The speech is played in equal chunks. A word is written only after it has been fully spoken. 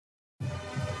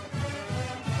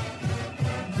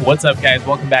What's up, guys?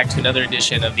 Welcome back to another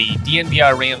edition of the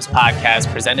DNVR Rams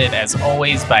podcast, presented as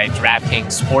always by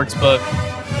DraftKings Sportsbook.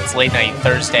 It's late night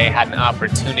Thursday. Had an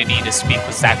opportunity to speak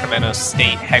with Sacramento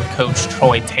State head coach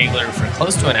Troy Taylor for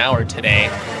close to an hour today.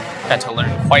 Got to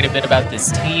learn quite a bit about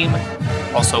this team.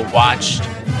 Also watched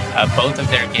both of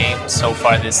their games so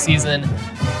far this season.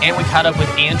 And we caught up with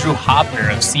Andrew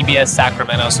Hopner of CBS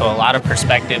Sacramento, so a lot of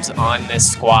perspectives on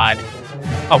this squad.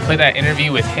 I'll play that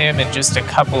interview with him in just a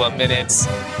couple of minutes.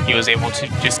 He was able to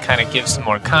just kind of give some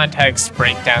more context,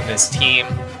 break down this team,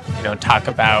 talk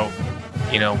about,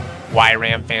 why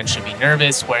Ram fans should be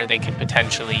nervous, where they could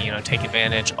potentially, take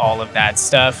advantage, all of that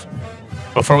stuff.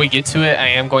 Before we get to it, I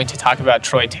am going to talk about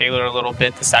Troy Taylor a little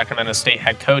bit, the Sacramento State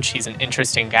head coach. He's an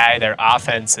interesting guy. Their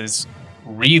offense is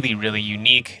really, really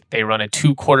unique. They run a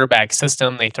 2-quarterback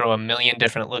system. They throw a million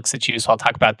different looks at you, so I'll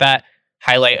talk about that.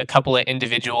 Highlight a couple of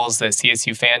individuals that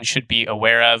CSU fans should be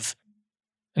aware of.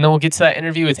 And then we'll get to that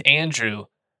interview with Andrew.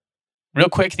 Real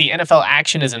quick, the NFL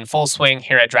action is in full swing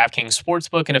here at DraftKings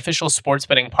Sportsbook, an official sports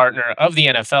betting partner of the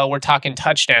NFL. We're talking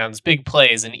touchdowns, big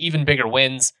plays, and even bigger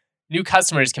wins. New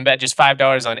customers can bet just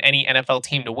 $5 on any NFL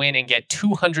team to win and get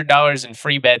 $200 in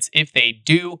free bets if they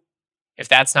do. If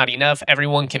that's not enough,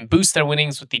 everyone can boost their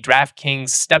winnings with the DraftKings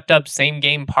stepped-up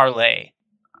same-game parlay.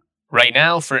 Right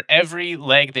now, for every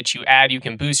leg that you add, you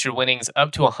can boost your winnings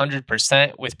up to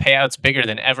 100% with payouts bigger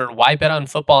than ever. Why bet on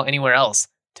football anywhere else?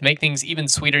 To make things even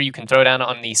sweeter, you can throw down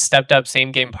on the stepped-up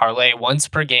same-game parlay once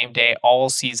per game day all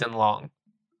season long.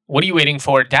 What are you waiting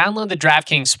for? Download the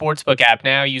DraftKings Sportsbook app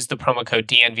now. Use the promo code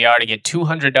DNVR to get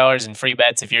 $200 in free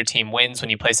bets if your team wins when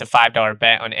you place a $5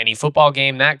 bet on any football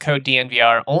game. That code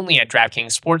DNVR only at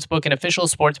DraftKings Sportsbook, an official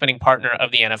sports betting partner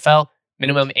of the NFL.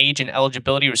 Minimum age and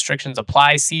eligibility restrictions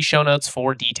apply. See show notes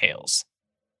for details.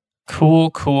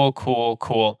 Cool.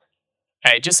 All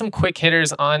right, just some quick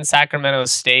hitters on Sacramento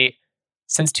State.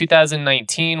 Since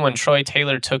 2019, when Troy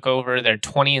Taylor took over, they're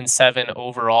 20-7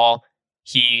 overall.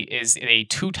 He is a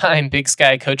 2-time Big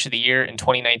Sky Coach of the Year in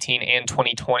 2019 and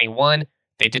 2021.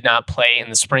 They did not play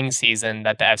in the spring season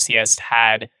that the FCS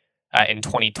had in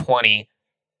 2020.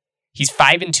 He's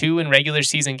 5-2 in regular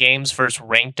season games versus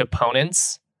ranked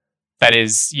opponents. That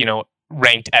is,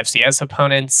 ranked FCS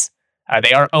opponents.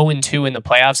 They are 0-2 in the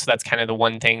playoffs, so that's kind of the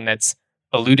one thing that's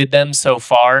eluded them so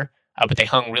far. But they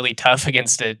hung really tough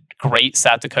against a great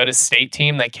South Dakota State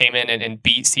team that came in and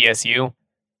beat CSU.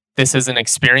 This is an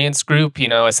experienced group.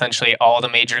 Essentially all the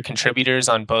major contributors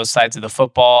on both sides of the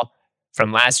football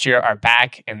from last year are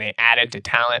back, and they added to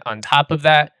talent on top of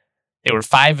that. They were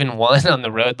 5-1 on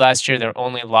the road last year. Their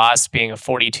only loss being a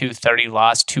 42-30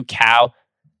 loss to Cal.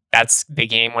 That's the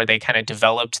game where they kind of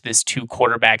developed this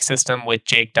 2-quarterback system with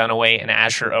Jake Dunaway and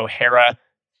Asher O'Hara.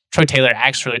 Troy Taylor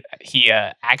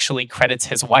actually credits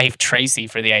his wife, Tracy,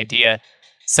 for the idea,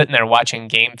 sitting there watching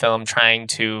game film, trying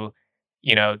to,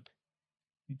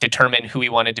 determine who he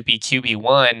wanted to be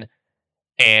QB1.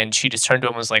 And she just turned to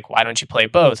him and was like, why don't you play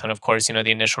both? And of course, the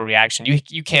initial reaction,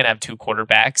 you can't have 2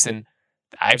 quarterbacks. And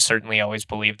I've certainly always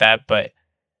believed that, but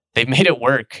they've made it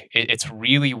work. It's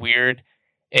really weird.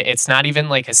 It's not even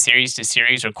like a series to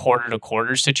series or quarter to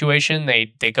quarter situation.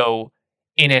 They go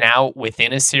in and out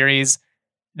within a series.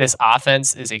 This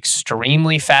offense is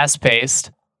extremely fast paced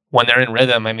when they're in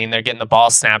rhythm. I mean, they're getting the ball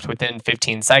snapped within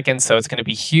 15 seconds. So it's going to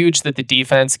be huge that the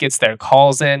defense gets their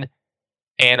calls in.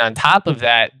 And on top of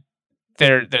that,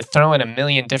 they're throwing a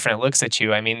million different looks at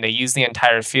you. I mean, they use the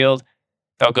entire field.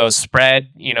 They'll go spread,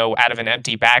 out of an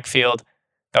empty backfield.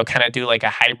 They'll kind of do like a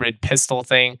hybrid pistol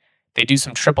thing. They do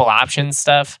some triple option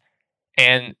stuff,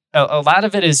 and a lot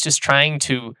of it is just trying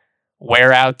to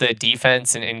wear out the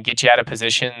defense and get you out of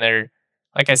position. They're,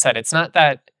 like I said, it's not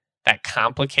that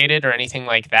complicated or anything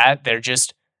like that. They're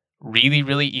just really,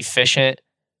 really efficient.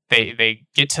 They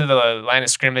get to the line of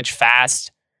scrimmage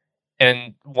fast,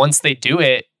 and once they do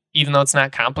it, even though it's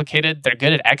not complicated, they're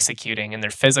good at executing, and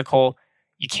they're physical.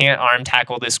 You can't arm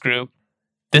tackle this group.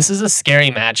 This is a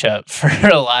scary matchup for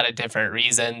a lot of different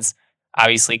reasons.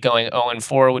 Obviously, going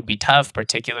 0-4 would be tough,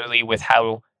 particularly with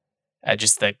how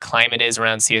just the climate is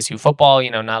around CSU football.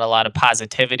 Not a lot of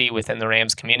positivity within the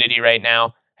Rams community right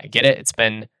now. I get it. It's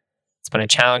been a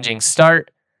challenging start,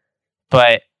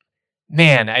 but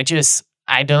man,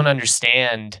 I don't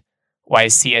understand why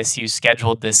CSU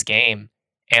scheduled this game.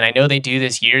 And I know they do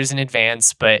this years in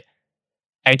advance, but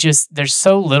there's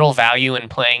so little value in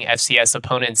playing FCS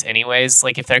opponents anyways.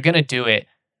 Like, if they're going to do it,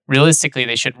 realistically,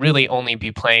 they should really only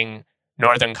be playing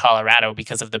Northern Colorado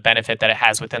because of the benefit that it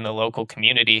has within the local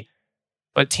community.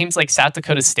 But teams like South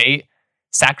Dakota State,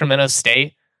 Sacramento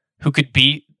State, who could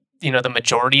beat, the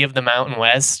majority of the Mountain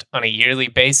West on a yearly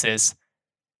basis,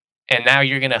 and now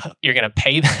you're gonna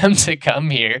pay them to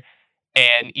come here,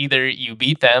 and either you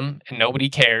beat them and nobody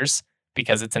cares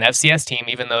because it's an FCS team,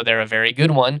 even though they're a very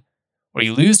good one, or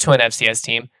you lose to an FCS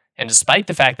team, and despite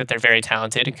the fact that they're very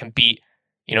talented and can beat,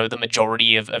 the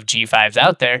majority of G5s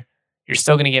out there, you're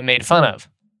still going to get made fun of.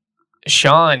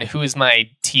 Sean, who is my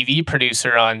TV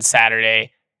producer on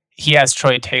Saturday, he asked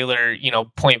Troy Taylor,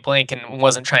 point blank, and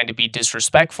wasn't trying to be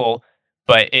disrespectful,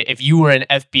 but if you were an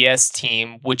FBS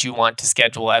team, would you want to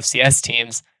schedule FCS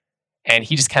teams? And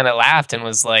he just kind of laughed and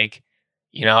was like,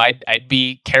 I'd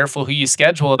be careful who you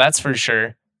schedule, that's for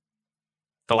sure.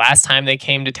 The last time they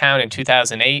came to town in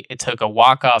 2008, it took a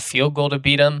walk-off field goal to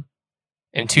beat them.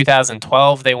 In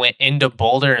 2012, they went into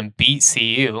Boulder and beat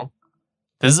CU.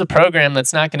 This is a program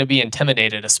that's not going to be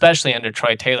intimidated, especially under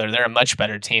Troy Taylor. They're a much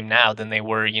better team now than they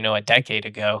were, a decade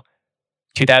ago.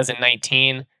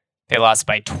 2019, they lost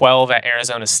by 12 at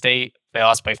Arizona State. They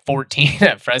lost by 14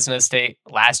 at Fresno State.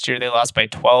 Last year, they lost by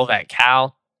 12 at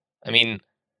Cal. I mean,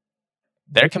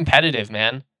 they're competitive,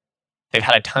 man. They've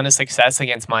had a ton of success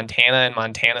against Montana and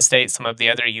Montana State, some of the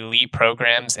other elite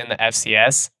programs in the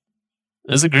FCS.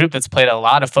 This is a group that's played a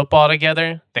lot of football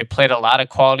together. They played a lot of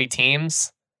quality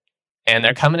teams, and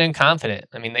they're coming in confident.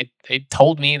 I mean, they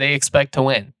told me they expect to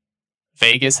win.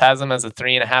 Vegas has them as a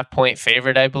 3.5-point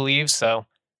favorite, I believe. So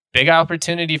big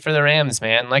opportunity for the Rams,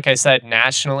 man. Like I said,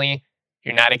 nationally,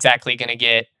 you're not exactly going to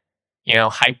get,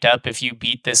 hyped up if you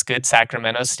beat this good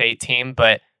Sacramento State team,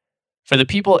 but for the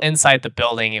people inside the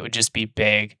building, it would just be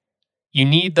big. You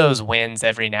need those wins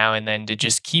every now and then to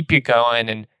just keep you going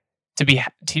and to be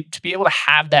able to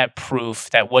have that proof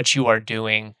that what you are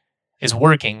doing is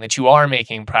working, that you are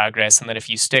making progress, and that if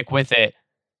you stick with it,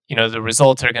 the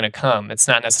results are going to come. It's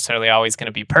not necessarily always going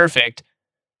to be perfect,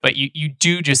 but you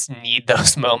do just need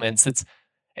those moments. It's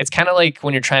kind of like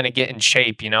when you're trying to get in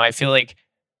shape. I feel like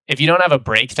if you don't have a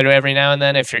breakthrough every now and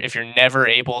then, if you're never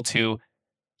able to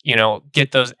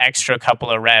get those extra couple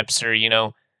of reps or,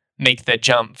 make the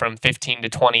jump from 15 to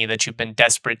 20 that you've been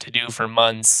desperate to do for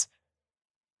months,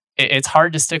 it's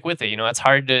hard to stick with it. It's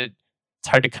hard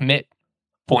to commit.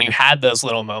 But when you have those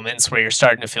little moments where you're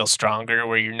starting to feel stronger,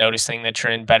 where you're noticing that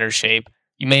you're in better shape,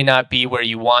 you may not be where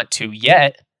you want to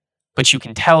yet, but you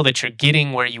can tell that you're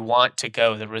getting where you want to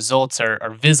go. The results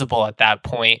are visible at that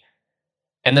point.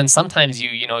 And then sometimes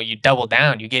you double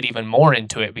down, you get even more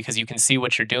into it because you can see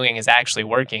what you're doing is actually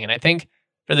working. And I think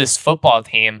for this football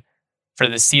team, for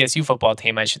the CSU football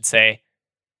team, I should say,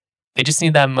 they just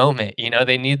need that moment.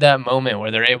 They need that moment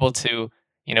where they're able to,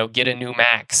 get a new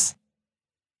max.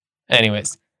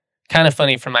 Anyways, kind of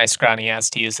funny for my scrawny ass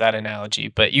to use that analogy,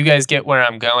 but you guys get where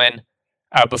I'm going.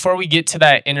 Before we get to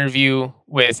that interview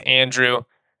with Andrew,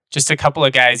 just a couple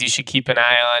of guys you should keep an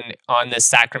eye on this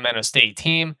Sacramento State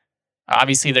team.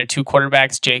 Obviously, their two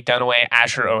quarterbacks, Jake Dunaway,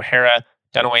 Asher O'Hara.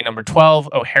 Dunaway number 12,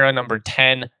 O'Hara number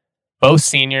 10, both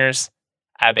seniors.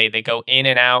 They go in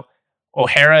and out.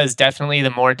 O'Hara is definitely the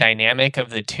more dynamic of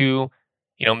the two.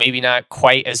 Maybe not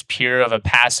quite as pure of a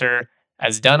passer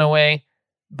as Dunaway,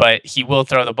 but he will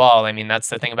throw the ball. I mean, that's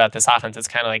the thing about this offense. It's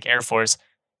kind of like Air Force.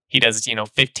 He does,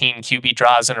 15 QB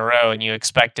draws in a row, and you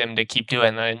expect him to keep doing.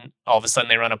 And then all of a sudden,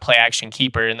 they run a play action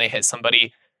keeper, and they hit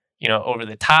somebody, over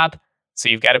the top. So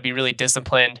you've got to be really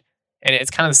disciplined. And it's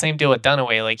kind of the same deal with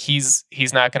Dunaway. Like he's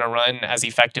not going to run as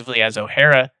effectively as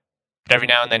O'Hara, but every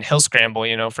now and then he'll scramble,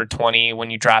 for 20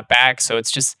 when you drop back. So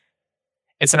it's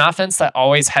an offense that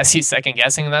always has you second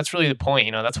guessing. And that's really the point.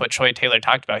 That's what Troy Taylor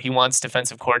talked about. He wants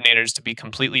defensive coordinators to be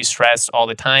completely stressed all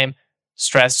the time,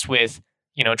 stressed with,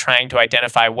 trying to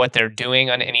identify what they're doing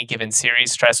on any given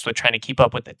series, stressed with trying to keep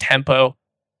up with the tempo.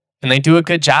 And they do a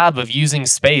good job of using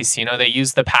space. They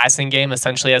use the passing game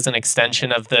essentially as an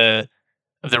extension of the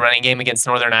running game against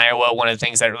Northern Iowa. One of the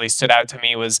things that really stood out to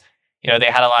me was,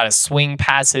 they had a lot of swing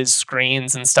passes,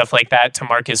 screens, and stuff like that to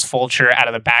Marcus Fulcher out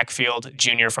of the backfield,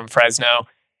 junior from Fresno.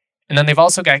 And then they've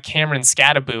also got Cameron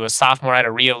Scadaboo, a sophomore out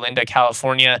of Rio Linda,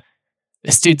 California.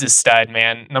 This dude's a stud,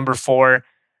 man. Number 4.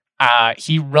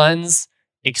 He runs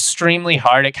extremely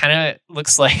hard. It kind of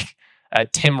looks like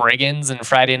Tim Riggins in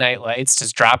Friday Night Lights,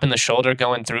 just dropping the shoulder,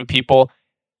 going through people.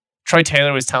 Troy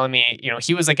Taylor was telling me,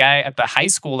 he was a guy at the high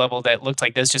school level that looked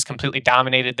like this, just completely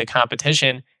dominated the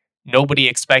competition. Nobody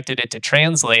expected it to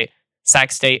translate.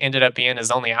 Sac State ended up being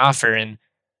his only offer, and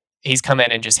he's come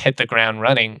in and just hit the ground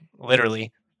running,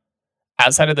 literally.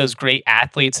 Outside of those great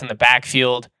athletes in the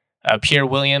backfield, Pierre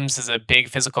Williams is a big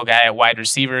physical guy at wide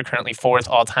receiver, currently 4th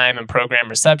all-time in program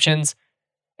receptions.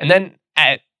 And then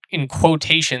in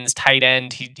quotations, tight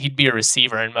end, he'd be a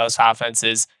receiver in most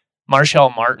offenses. Marshall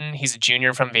Martin, he's a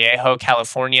junior from Vallejo,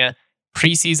 California,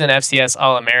 preseason FCS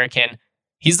All-American.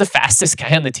 He's the fastest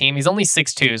guy on the team. He's only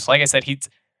 6'2", so like I said, he's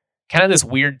kind of this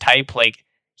weird type. Like,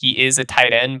 he is a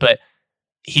tight end, but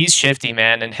he's shifty,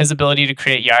 man. And his ability to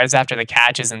create yards after the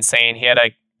catch is insane. He had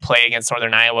a play against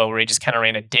Northern Iowa where he just kind of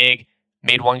ran a dig,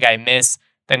 made one guy miss,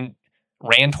 then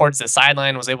ran towards the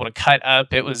sideline, was able to cut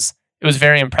up. It was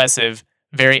very impressive.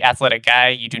 Very athletic guy.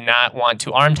 You do not want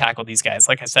to arm tackle these guys.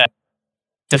 Like I said,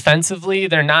 defensively,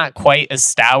 they're not quite as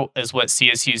stout as what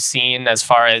CSU's seen as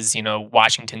far as,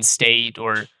 Washington State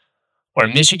or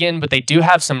Michigan, but they do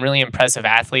have some really impressive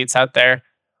athletes out there.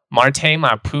 Marte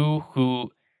Mapu,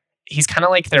 who he's kind of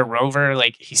like their rover.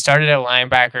 Like, he started at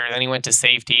linebacker, then he went to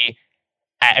safety.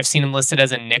 I've seen him listed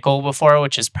as a nickel before,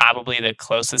 which is probably the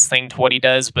closest thing to what he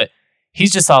does, but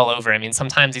he's just all over. I mean,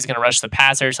 sometimes he's going to rush the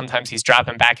passer. Sometimes he's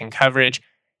dropping back in coverage.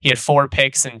 He had 4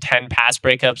 picks and 10 pass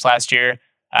breakups last year.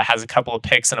 Has a couple of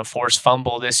picks and a forced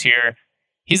fumble this year.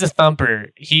 He's a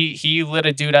thumper. He lit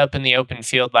a dude up in the open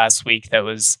field last week that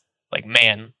was like,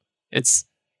 man, it's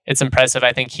impressive.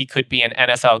 I think he could be an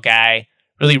NFL guy.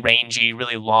 Really rangy,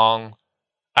 really long.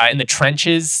 In the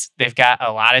trenches, they've got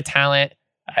a lot of talent.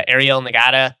 Ariel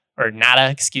Nada,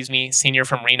 senior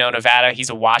from Reno, Nevada. He's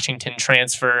a Washington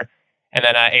transfer. And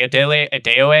then Ayodele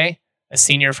Adeoye, a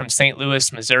senior from St.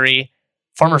 Louis, Missouri.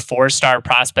 Former 4-star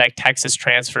prospect, Texas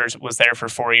transfers, was there for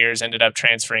 4 years, ended up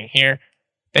transferring here.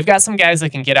 They've got some guys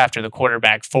that can get after the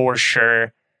quarterback for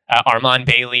sure. Armand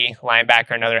Bailey,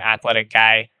 linebacker, another athletic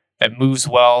guy that moves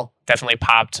well, definitely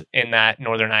popped in that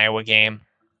Northern Iowa game.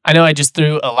 I know I just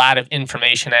threw a lot of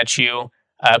information at you,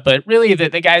 but really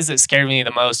the guys that scared me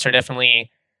the most are definitely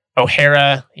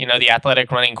O'Hara, the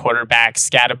athletic running quarterback,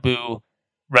 Scadaboo,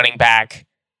 running back,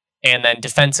 and then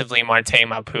defensively, Marte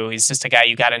Mapu. He's just a guy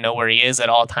you got to know where he is at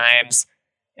all times.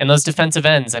 And those defensive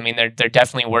ends, I mean, they're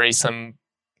definitely worrisome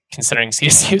considering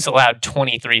CSU's allowed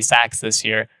 23 sacks this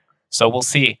year. So we'll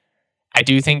see. I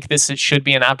do think this should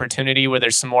be an opportunity where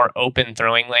there's some more open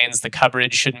throwing lanes. The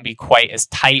coverage shouldn't be quite as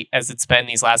tight as it's been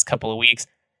these last couple of weeks.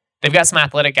 They've got some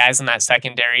athletic guys in that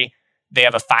secondary. They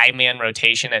have a 5-man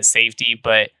rotation at safety,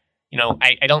 but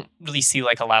I don't really see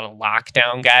like a lot of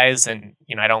lockdown guys, and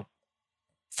I don't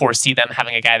foresee them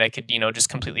having a guy that could just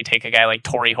completely take a guy like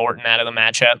Torrey Horton out of the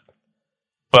matchup.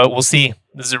 But we'll see.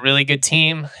 This is a really good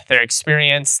team. They're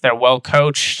experienced. They're well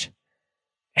coached.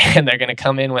 And they're going to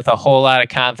come in with a whole lot of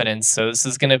confidence. So this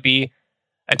is going to be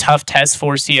a tough test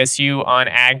for CSU on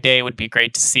Ag Day. It would be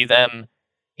great to see them,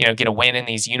 get a win in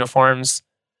these uniforms.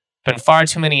 Been far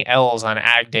too many L's on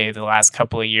Ag Day the last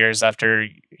couple of years after,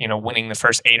 winning the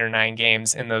first 8 or 9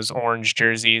 games in those orange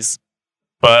jerseys.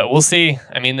 But we'll see.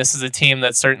 I mean, this is a team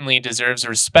that certainly deserves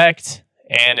respect,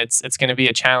 and it's going to be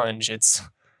a challenge. It's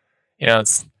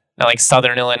not like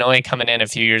Southern Illinois coming in a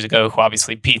few years ago, who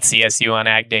obviously beat CSU on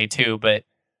Ag Day too, but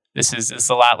this is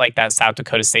a lot like that South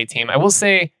Dakota State team. I will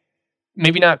say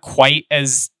maybe not quite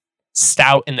as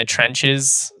stout in the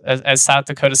trenches as South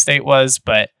Dakota State was,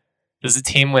 but this is a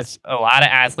team with a lot of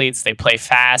athletes. They play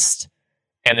fast,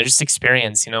 and they're just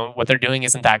experienced. What they're doing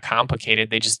isn't that complicated.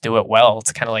 They just do it well.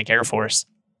 It's kind of like Air Force.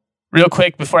 Real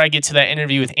quick, before I get to that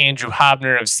interview with Andrew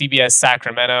Hobner of CBS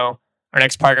Sacramento, our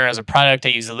next partner has a product I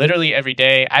use literally every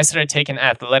day. I started taking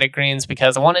Athletic Greens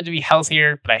because I wanted to be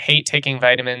healthier, but I hate taking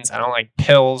vitamins. I don't like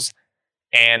pills.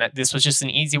 And this was just an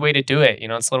easy way to do it.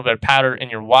 It's a little bit of powder in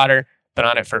your water. Been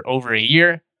on it for over a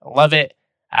year. I love it.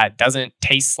 It doesn't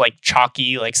taste like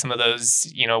chalky like some of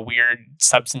those, weird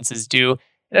substances do.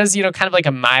 It has, kind of like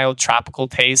a mild tropical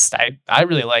taste. I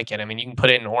really like it. I mean, you can put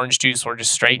it in orange juice or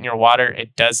just straight in your water.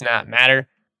 It does not matter.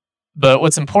 But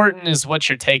what's important is what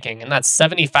you're taking, and that's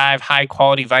 75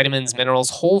 high-quality vitamins, minerals,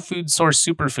 whole food source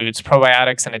superfoods,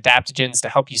 probiotics, and adaptogens to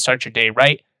help you start your day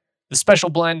right. The special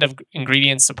blend of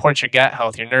ingredients supports your gut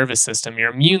health, your nervous system,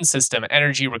 your immune system,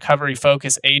 energy, recovery,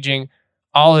 focus, aging,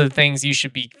 all of the things you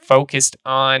should be focused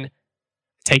on.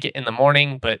 Take it in the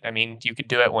morning, but, I mean, you could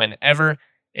do it whenever.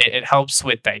 It helps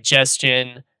with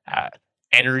digestion,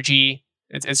 energy.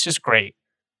 It's just great.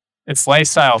 It's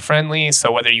lifestyle friendly,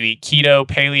 so whether you eat keto,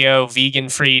 paleo,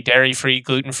 vegan-free, dairy-free,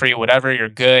 gluten-free, whatever, you're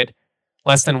good.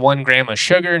 Less than 1 gram of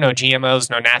sugar, no GMOs,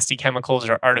 no nasty chemicals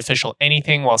or artificial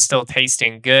anything while still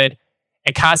tasting good.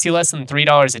 It costs you less than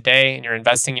 $3 a day, and you're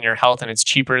investing in your health, and it's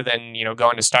cheaper than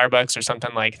going to Starbucks or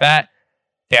something like that.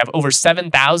 They have over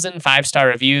 7,000 5-star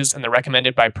reviews, and they're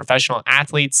recommended by professional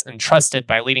athletes and trusted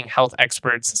by leading health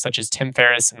experts such as Tim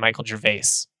Ferriss and Michael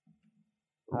Gervais.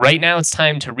 Right now, it's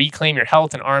time to reclaim your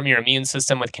health and arm your immune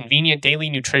system with convenient daily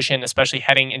nutrition, especially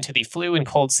heading into the flu and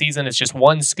cold season. It's just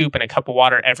 1 scoop in a cup of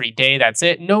water every day. That's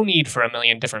it. No need for a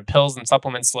million different pills and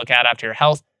supplements to look at after your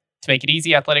health. To make it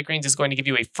easy, Athletic Greens is going to give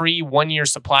you a free 1-year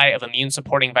supply of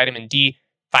immune-supporting vitamin D,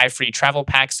 5 free travel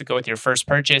packs to go with your first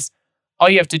purchase. All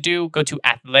you have to do, go to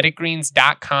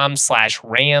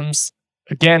athleticgreens.com/Rams.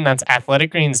 Again, that's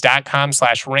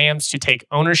athleticgreens.com/Rams to take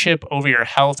ownership over your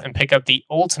health and pick up the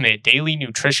ultimate daily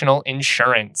nutritional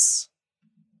insurance.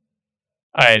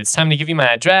 All right, it's time to give you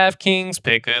my DraftKings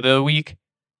pick of the week.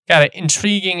 Got an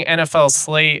intriguing NFL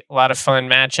slate, a lot of fun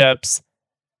matchups.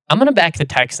 I'm going to back the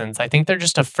Texans. I think they're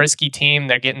just a frisky team.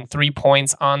 They're getting 3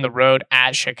 points on the road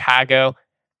at Chicago.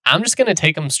 I'm just going to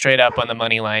take them straight up on the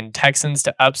money line. Texans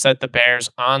to upset the Bears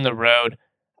on the road.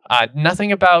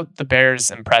 Nothing about the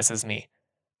Bears impresses me.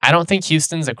 I don't think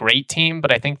Houston's a great team,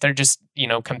 but I think they're just,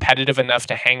 competitive enough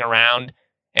to hang around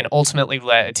and ultimately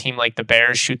let a team like the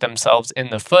Bears shoot themselves in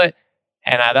the foot.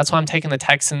 And that's why I'm taking the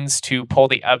Texans to pull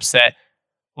the upset.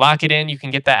 Lock it in. You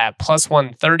can get that at plus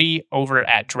 130 over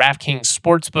at DraftKings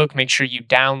Sportsbook. Make sure you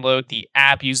download the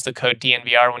app. Use the code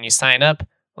DNVR when you sign up.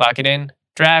 Lock it in.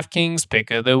 DraftKings pick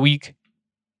of the week.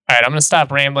 All right, I'm going to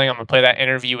stop rambling. I'm going to play that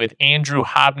interview with Andrew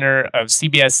Hobner of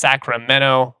CBS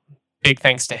Sacramento. Big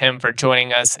thanks to him for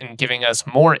joining us and giving us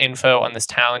more info on this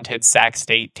talented Sac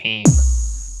State team.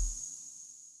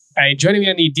 All right, joining me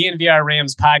on the DNVR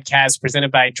Rams podcast presented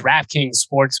by DraftKings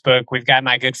Sportsbook, we've got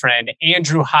my good friend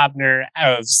Andrew Hobner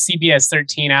of CBS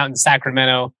 13 out in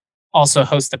Sacramento, also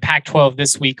hosts the Pac-12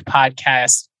 This Week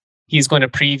podcast. He's going to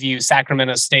preview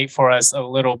Sacramento State for us a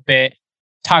little bit,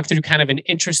 talk through kind of an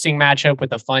interesting matchup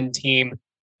with a fun team,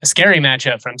 a scary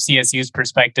matchup from CSU's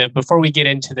perspective. Before we get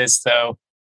into this, though,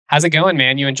 how's it going,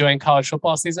 man? You enjoying college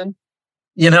football season?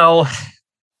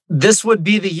 This would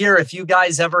be the year if you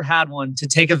guys ever had one to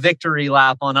take a victory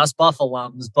lap on us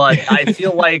Buffalums, but I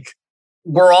feel like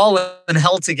we're all in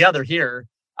hell together here.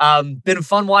 Been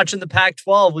fun watching the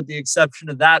Pac-12 with the exception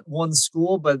of that one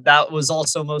school, but that was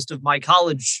also most of my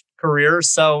college career.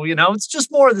 So, it's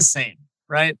just more of the same,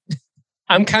 right?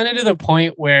 I'm kind of to the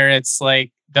point where it's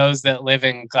like those that live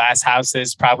in glass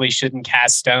houses probably shouldn't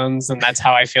cast stones. And that's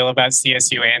how I feel about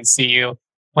CSU and CU.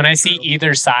 When I see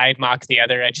either side mock the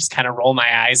other, I just kind of roll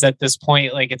my eyes at this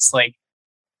point.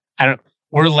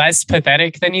 We're less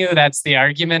pathetic than you. That's the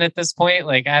argument at this point.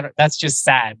 That's just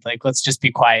sad. Let's just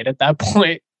be quiet at that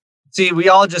point. See, we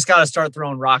all just got to start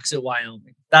throwing rocks at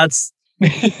Wyoming. That's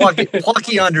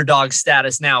plucky underdog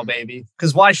status now, baby.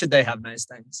 Because why should they have nice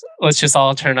things? Let's just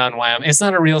all turn on Wyoming. It's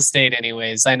not a real state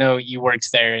anyways. I know you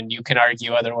worked there and you can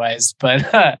argue otherwise,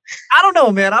 but I don't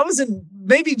know, man. I was in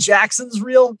maybe Jackson's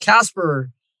real. Casper,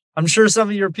 I'm sure some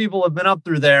of your people have been up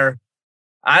through there.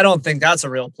 I don't think that's a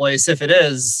real place. If it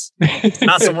is, it's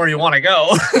not somewhere you want to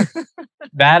go.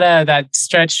 That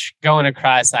stretch going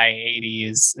across I-80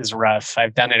 is rough.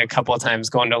 I've done it a couple of times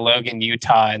going to Logan,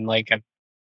 Utah, and late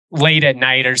at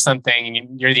night or something,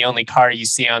 and you're the only car you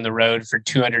see on the road for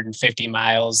 250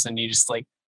 miles, and you just I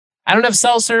don't have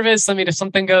cell service. I mean, if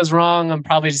something goes wrong, I'm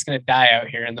probably just going to die out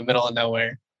here in the middle of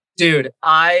nowhere. Dude,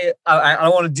 I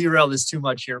don't want to derail this too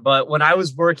much here, but when I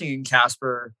was working in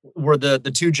Casper, were the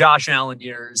two Josh Allen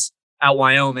years at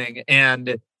Wyoming,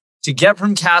 and to get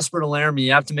from Casper to Laramie,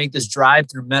 you have to make this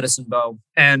drive through Medicine Bow,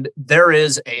 and there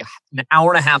is an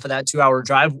hour and a half of that 2-hour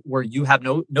drive where you have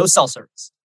no cell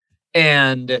service,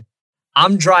 and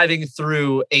I'm driving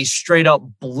through a straight up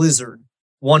blizzard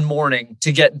one morning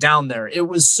to get down there. It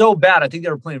was so bad. I think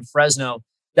they were playing Fresno.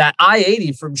 That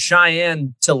I-80 from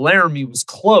Cheyenne to Laramie was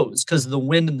closed because of the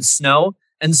wind and the snow.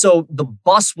 And so the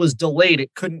bus was delayed.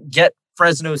 It couldn't get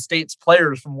Fresno State's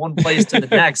players from one place to the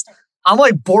next.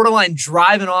 I'm borderline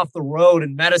driving off the road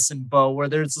in Medicine Bow where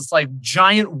there's this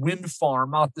giant wind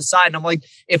farm out the side. And I'm like,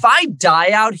 if I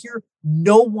die out here,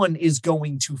 no one is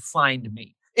going to find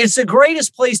me. It's the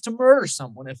greatest place to murder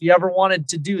someone if you ever wanted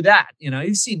to do that.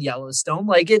 You've seen Yellowstone.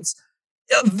 It's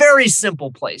a very simple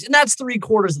place. And that's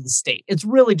 3/4 of the state. It's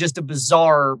really just a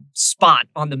bizarre spot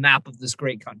on the map of this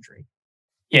great country.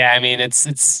 Yeah, I mean,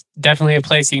 it's definitely a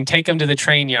place you can take them to the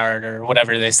train yard or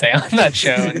whatever they say on that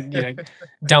show and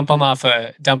dump them off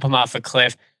a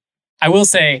cliff. I will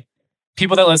say,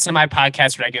 people that listen to my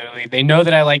podcast regularly, they know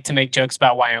that I like to make jokes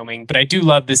about Wyoming, but I do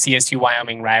love the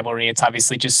CSU-Wyoming rivalry. It's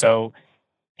obviously just so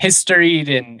historied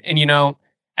and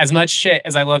as much shit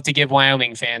as I love to give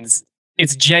Wyoming fans,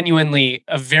 it's genuinely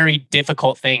a very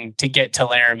difficult thing to get to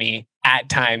Laramie at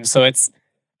times. So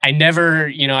I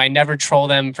never troll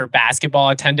them for basketball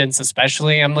attendance,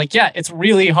 especially. I'm it's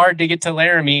really hard to get to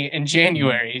Laramie in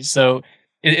January. So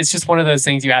it's just one of those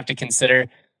things you have to consider.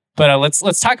 But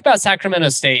let's talk about Sacramento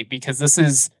State, because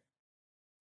it's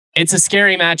a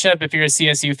scary matchup. If you're a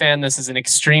CSU fan, this is an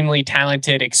extremely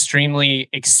talented, extremely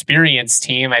experienced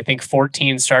team. I think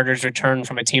 14 starters returned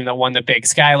from a team that won the Big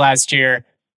Sky last year.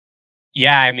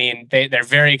 Yeah, I mean, they're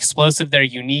very explosive. They're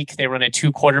unique. They run a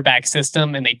 2-quarterback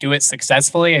system and they do it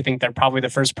successfully. I think they're probably the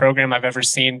first program I've ever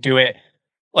seen do it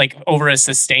like over a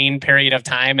sustained period of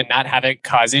time and not have it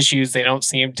cause issues. They don't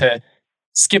seem to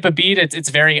skip a beat. It's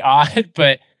very odd,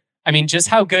 but I mean, just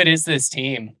how good is this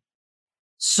team?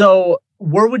 So,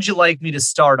 where would you like me to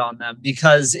start on them?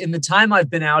 Because in the time I've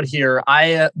been out here,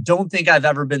 I don't think I've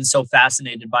ever been so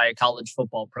fascinated by a college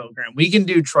football program. We can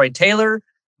do Troy Taylor,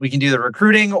 we can do the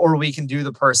recruiting, or we can do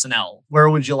the personnel. Where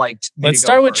would you like me Let's to go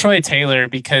start with first? Troy Taylor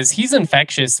because he's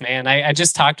infectious, man. I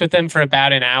just talked with him for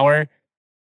about an hour,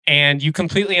 and you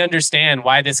completely understand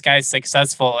why this guy's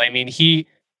successful. I mean, he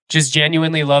just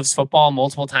genuinely loves football.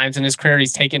 Multiple times in his career,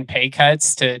 he's taken pay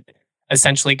cuts to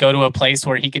essentially go to a place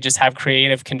where he could just have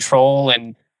creative control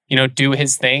and, do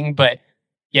his thing. But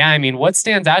yeah, I mean, what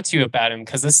stands out to you about him?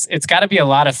 Because it's got to be a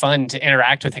lot of fun to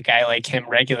interact with a guy like him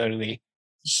regularly.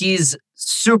 He's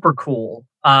super cool.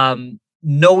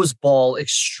 Knows ball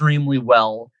extremely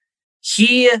well.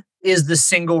 He is the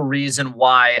single reason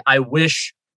why I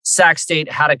wish Sac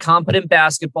State had a competent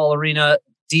basketball arena,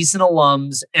 decent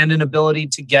alums, and an ability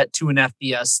to get to an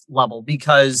FBS level,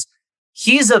 because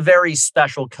he's a very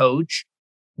special coach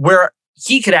where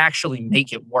he could actually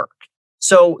make it work.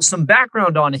 So some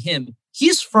background on him.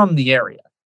 He's from the area.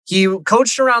 He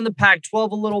coached around the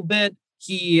Pac-12 a little bit.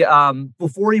 He,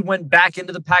 before he went back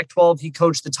into the Pac-12, he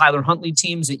coached the Tyler Huntley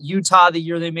teams at Utah the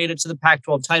year they made it to the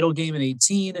Pac-12 title game in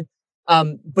 2018.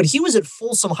 But he was at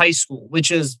Folsom High School,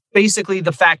 which is basically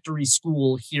the factory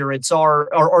school here. It's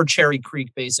our Cherry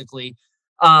Creek, basically,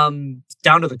 down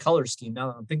to the color scheme. Now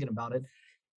that I'm thinking about it,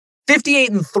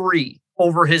 58-3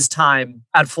 over his time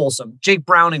at Folsom. Jake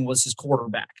Browning was his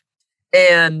quarterback,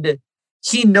 and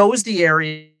he knows the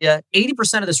area.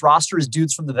 80% of this roster is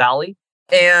dudes from the Valley,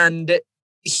 and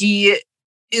he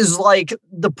is like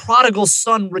the prodigal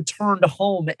son returned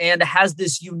home and has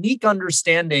this unique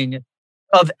understanding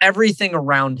of everything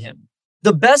around him.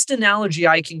 The best analogy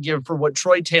I can give for what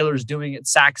Troy Taylor is doing at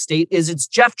Sac State is it's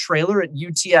Jeff Traylor at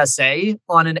UTSA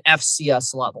on an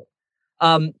FCS level.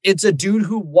 It's a dude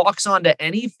who walks onto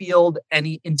any field,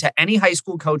 into any high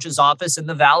school coach's office in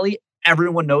the Valley.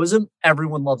 Everyone knows him.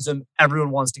 Everyone loves him. Everyone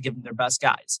wants to give him their best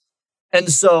guys. And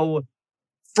so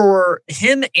for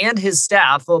him and his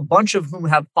staff, a bunch of whom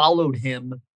have followed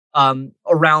him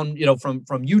around,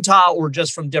 from Utah or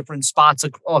just from different spots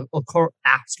across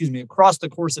the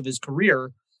course of his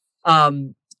career,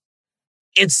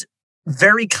 it's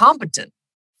very competent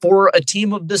for a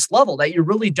team of this level that you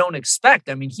really don't expect.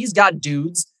 I mean, he's got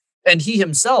dudes, and he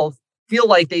himself feel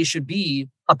like they should be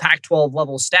a Pac-12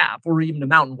 level staff or even a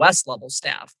Mountain West level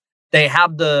staff. They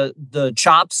have the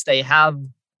chops, they have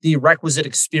the requisite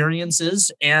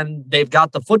experiences, and they've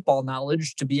got the football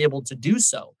knowledge to be able to do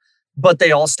so. But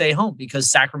they all stay home because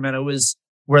Sacramento is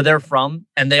where they're from,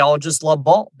 and they all just love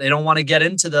ball. They don't want to get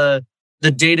into the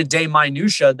day-to-day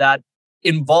minutia that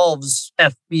involves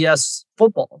FBS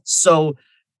football. So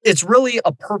it's really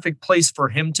a perfect place for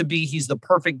him to be. He's the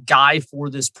perfect guy for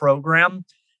this program.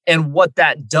 And what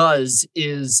that does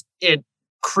is it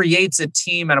creates a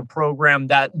team and a program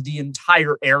that the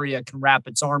entire area can wrap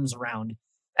its arms around.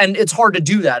 And it's hard to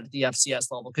do that at the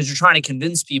FCS level because you're trying to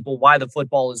convince people why the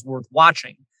football is worth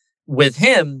watching. With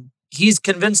him, he's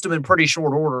convinced them in pretty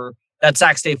short order that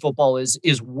Sac State football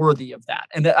is worthy of that.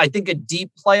 And I think a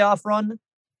deep playoff run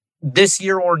this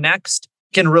year or next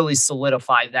can really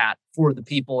solidify that for the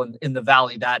people in the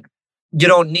Valley, that you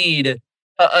don't need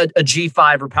a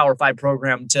G5 or Power 5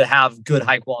 program to have good,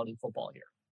 high quality football here.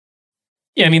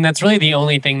 Yeah, I mean, that's really the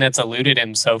only thing that's eluded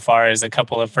him so far is a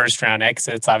couple of first round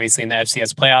exits, obviously in the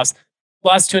FCS playoffs.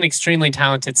 Lost to an extremely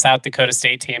talented South Dakota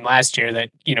State team last year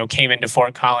that, came into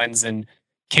Fort Collins and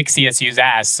kicked CSU's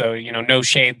ass. So, no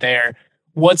shade there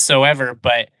whatsoever.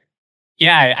 But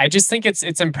yeah, I just think it's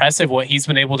impressive what he's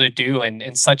been able to do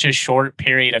in such a short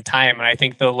period of time. And I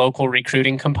think the local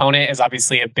recruiting component is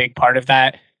obviously a big part of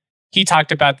that. He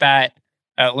talked about that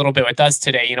a little bit with us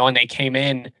today, when they came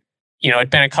in, it'd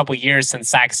been a couple years since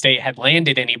Sac State had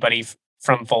landed anybody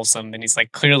from Folsom. And he's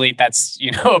like, clearly that's,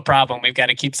 a problem. We've got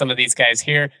to keep some of these guys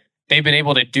here. They've been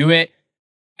able to do it,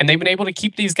 and they've been able to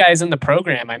keep these guys in the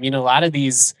program. I mean, a lot of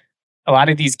these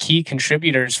key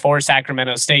contributors for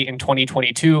Sacramento State in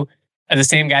 2022 are the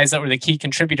same guys that were the key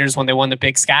contributors when they won the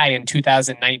Big Sky in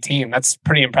 2019. That's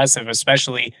pretty impressive,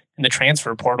 especially in the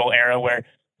transfer portal era where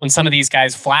when some of these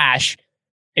guys flash,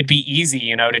 it'd be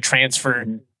easy, to transfer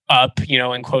up,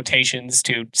 in quotations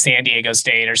to San Diego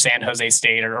State or San Jose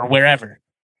State or wherever.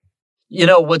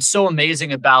 What's so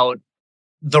amazing about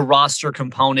the roster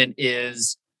component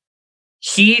is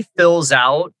he fills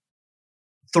out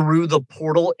through the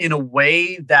portal in a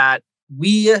way that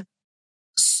we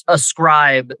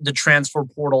ascribe the transfer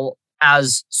portal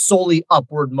as solely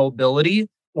upward mobility.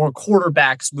 or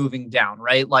quarterbacks moving down,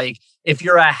 right? Like if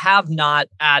you're a have-not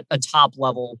at a top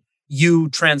level, you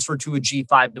transfer to a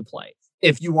G5 to play.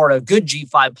 If you are a good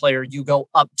G5 player, you go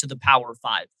up to the Power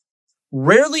 5.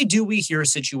 Rarely do we hear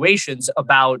situations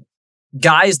about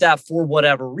guys that, for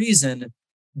whatever reason,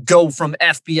 go from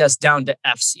FBS down to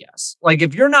FCS. Like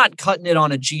if you're not cutting it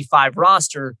on a G5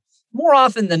 roster, more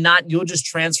often than not, you'll just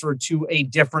transfer to a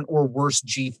different or worse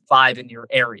G5 in your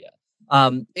area.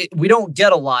 We don't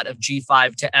get a lot of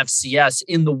G5 to FCS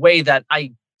in the way that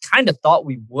I kind of thought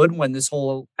we would when this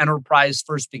whole enterprise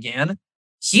first began.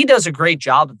 He does a great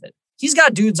job of it. He's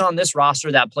got dudes on this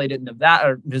roster that played at Nevada,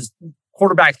 or his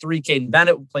quarterback 3, Caden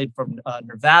Bennett, who played from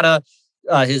Nevada.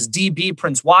 His DB,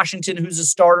 Prince Washington, who's a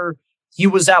starter, he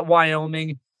was at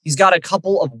Wyoming. He's got a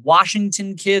couple of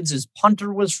Washington kids. His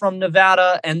punter was from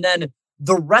Nevada. And then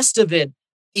the rest of it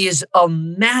is a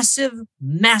massive,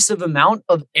 massive amount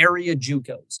of area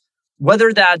JUCOs.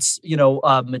 Whether that's,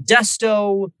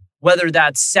 Modesto, whether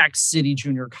that's Sac City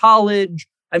Junior College.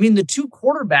 I mean, the 2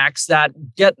 quarterbacks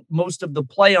that get most of the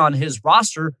play on his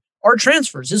roster are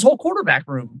transfers. His whole quarterback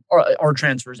room are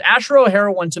transfers. Asher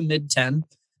O'Hara went to mid-10,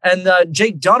 and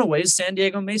Jake Dunaway's San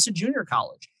Diego Mesa Junior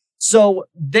College. So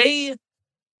they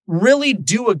really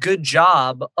do a good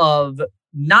job of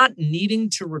not needing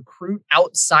to recruit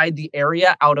outside the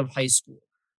area out of high school,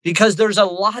 because there's a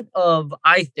lot of,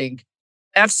 I think,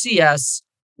 FCS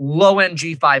low-end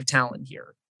G5 talent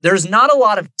here. There's not a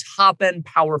lot of top-end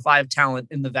Power 5 talent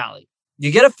in the Valley. You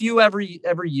get a few every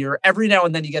year. Every now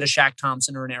and then you get a Shaq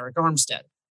Thompson or an Eric Armstead.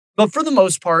 But for the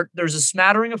most part, there's a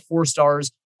smattering of 4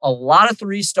 stars, a lot of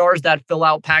 3 stars that fill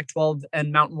out Pac-12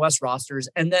 and Mountain West rosters,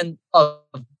 and then a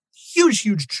huge,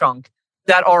 huge chunk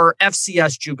that are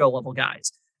FCS JUCO level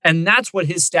guys. And that's what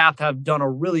his staff have done a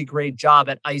really great job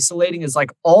at isolating, is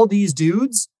like, all these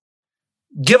dudes,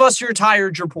 give us your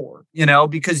tired, you're poor,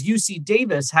 because UC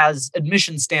Davis has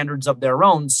admission standards of their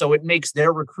own. So it makes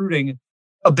their recruiting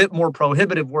a bit more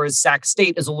prohibitive, whereas Sac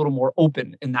State is a little more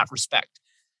open in that respect.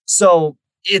 So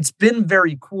it's been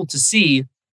very cool to see.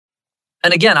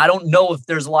 And again, I don't know if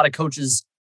there's a lot of coaches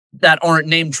that aren't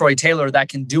named Troy Taylor that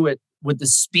can do it with the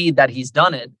speed that he's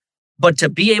done it. But to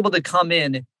be able to come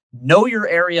in, know your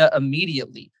area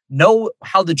immediately, know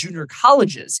how the junior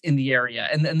colleges in the area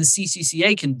and the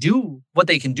CCCA can do what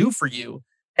they can do for you,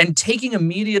 and taking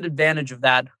immediate advantage of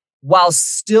that while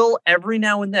still every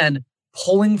now and then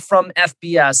pulling from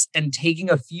FBS and taking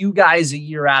a few guys a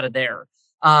year out of there.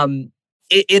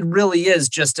 It really is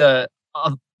just a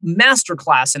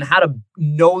masterclass in how to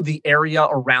know the area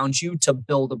around you to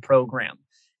build a program.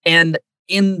 And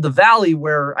in the Valley,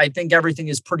 where I think everything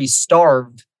is pretty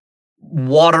starved,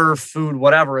 water, food,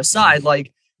 whatever aside,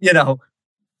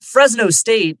 Fresno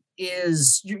State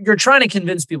you're trying to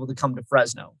convince people to come to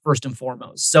Fresno first and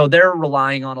foremost. So they're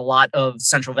relying on a lot of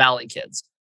Central Valley kids.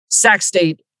 Sac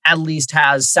State at least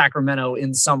has Sacramento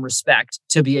in some respect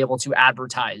to be able to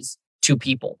advertise to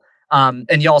people.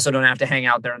 And you also don't have to hang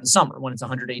out there in the summer when it's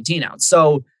 118 out.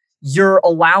 So you're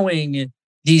allowing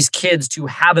these kids to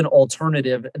have an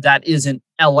alternative that isn't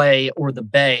LA or the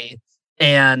Bay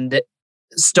and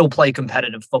still play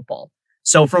competitive football.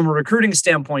 So from a recruiting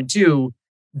standpoint too,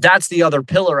 that's the other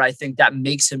pillar I think that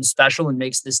makes him special and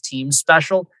makes this team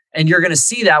special. And you're going to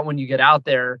see that when you get out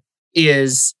there.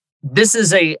 This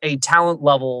is a talent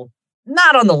level,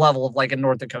 not on the level of like a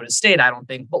North Dakota State, I don't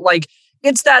think, but like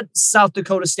it's that South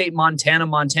Dakota State,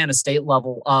 Montana State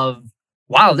level of,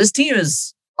 wow, this team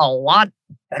is a lot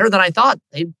better than I thought.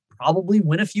 They'd probably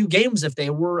win a few games if they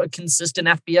were a consistent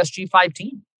FBS G5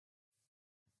 team.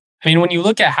 I mean, when you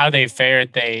look at how they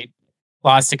fared, they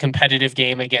lost a competitive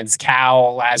game against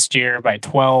Cal last year by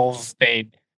 12. A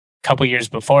couple years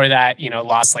before that,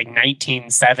 lost like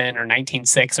 19-7 or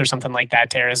 19-6 or something like that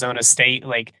to Arizona State.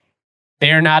 Like,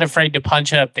 they're not afraid to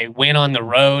punch up. They win on the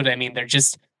road. I mean,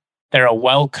 they're a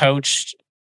well-coached,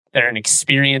 they're an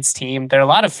experienced team. They're a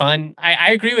lot of fun.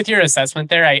 I agree with your assessment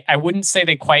there. I wouldn't say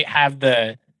they quite have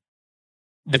the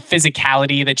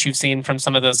physicality that you've seen from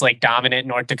some of those like dominant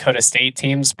North Dakota State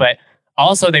teams, but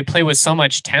also they play with so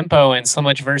much tempo and so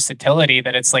much versatility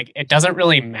that it's like, it doesn't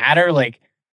really matter. Like,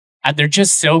 they're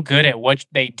just so good at what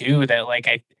they do that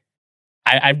like,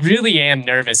 I really am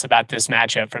nervous about this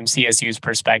matchup from CSU's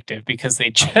perspective, because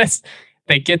they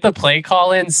get the play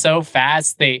call in so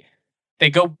fast. They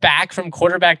go back from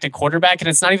quarterback to quarterback, and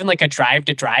it's not even like a drive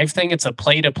to drive thing. It's a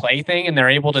play to play thing, and they're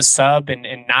able to sub and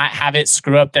not have it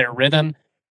screw up their rhythm.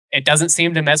 It doesn't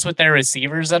seem to mess with their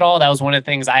receivers at all. That was one of the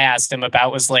things I asked him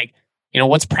about, was like,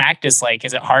 what's practice like?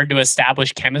 Is it hard to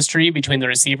establish chemistry between the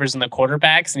receivers and the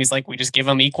quarterbacks? And he's like, we just give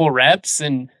them equal reps,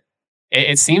 and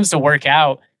it seems to work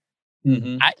out.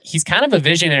 He's kind of a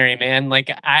visionary, man.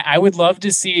 Like I would love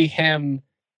to see him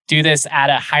do this at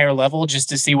a higher level just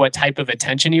to see what type of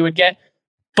attention he would get.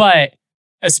 But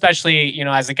especially,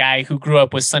 as a guy who grew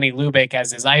up with Sonny Lubick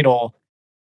as his idol,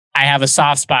 I have a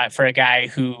soft spot for a guy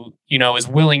who, is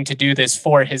willing to do this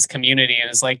for his community and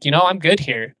is like, I'm good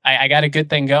here. I got a good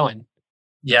thing going.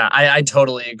 Yeah, I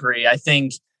totally agree. I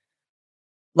think,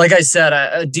 like I said,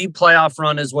 a deep playoff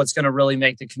run is what's going to really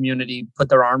make the community put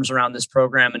their arms around this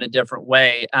program in a different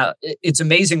way. It's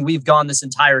amazing we've gone this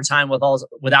entire time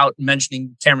without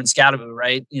mentioning Cameron Scadaboo,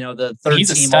 right? The third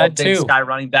team All Big Sky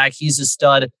running back. He's a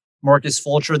stud. Marcus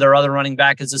Fulcher, their other running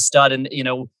back, is a stud. And,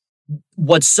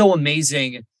 what's so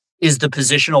amazing is the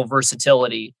positional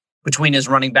versatility between his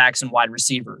running backs and wide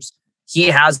receivers. He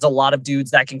has a lot of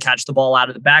dudes that can catch the ball out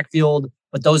of the backfield,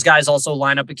 but those guys also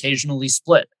line up occasionally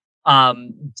split.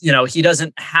 He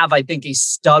doesnn't have, I think, a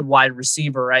stud wide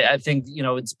receiver. I think,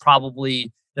 it's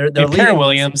probably Pierre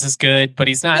Williams is good, but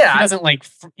he's not. Yeah.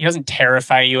 He doesn't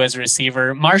terrify you as a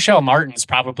receiver. Marshall Martin's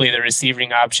probably the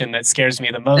receiving option that scares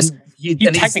me the most. He's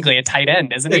technically a tight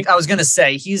end, isn't he? I was gonna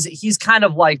say he's kind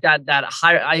of like that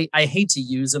high. I hate to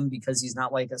use him because he's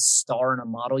not like a star and a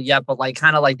model yet, but like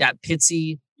kind of like that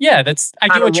Pitsy. Yeah, I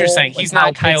get what you're saying. He's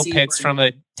not Kyle Pitts from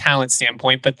a talent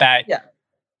standpoint, but that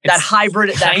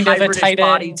hybrid, kind of a tight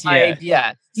body end type.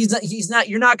 Yeah. He's not.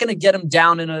 You're not going to get him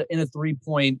down in a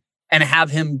 3-point and have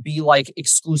him be like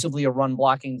exclusively a run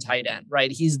blocking tight end, right?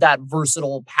 He's that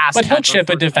versatile pass. But he'll chip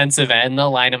a defensive end.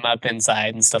 They'll line him up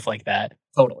inside and stuff like that.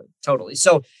 Totally.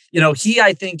 So he,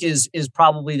 I think, is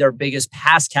probably their biggest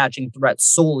pass catching threat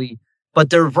solely, but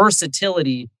their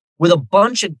versatility with a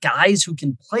bunch of guys who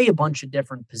can play a bunch of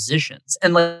different positions,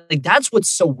 and like that's what's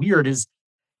so weird is.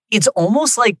 It's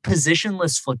almost like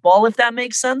positionless football, if that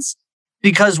makes sense.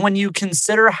 Because when you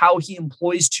consider how he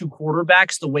employs two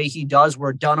quarterbacks the way he does,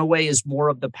 where Dunaway is more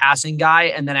of the passing guy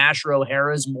and then Asher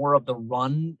O'Hara is more of the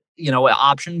run,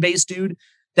 option-based dude,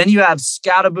 then you have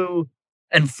Scadaboo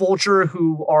and Fulcher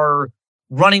who are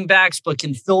running backs but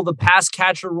can fill the pass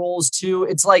catcher roles too.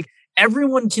 It's like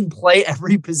everyone can play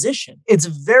every position. It's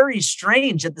very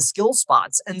strange at the skill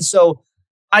spots. And so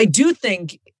I do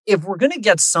think if we're going to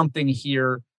get something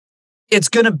here, it's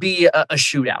going to be a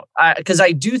shootout because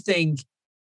I do think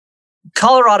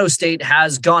Colorado State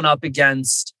has gone up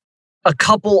against a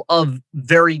couple of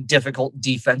very difficult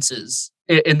defenses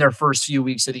in their first few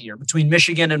weeks of the year between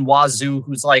Michigan and Wazoo,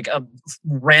 who's like a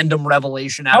random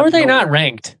reveation. How are they not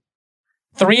ranked?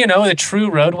 3-0, the true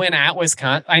road win at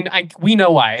Wisconsin. We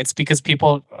know why. It's because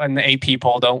people in the AP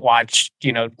poll don't watch,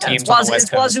 teams on the West Coast.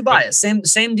 It's Wazoo bias.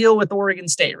 Same deal with Oregon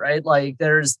State, right? Like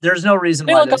there's no reason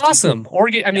why. They look awesome.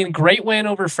 Oregon, great win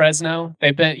over Fresno.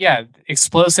 They've been,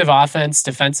 explosive offense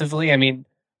defensively.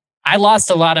 I lost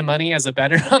a lot of money as a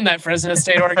bettor on that Fresno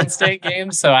State Oregon State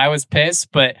game, so I was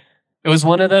pissed. But it was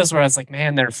one of those where I was like,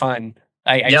 man, they're fun.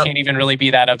 I can't even really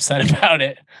be that upset about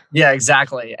it. Yeah,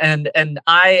 exactly. And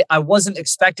I wasn't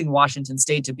expecting Washington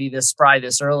State to be this spry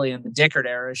this early in the Dickert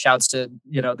era. Shouts to,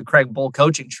 the Craig Bull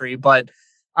coaching tree. But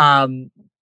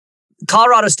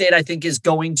Colorado State, I think, is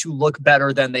going to look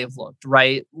better than they've looked,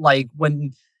 right? Like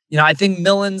when, I think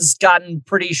Millen's gotten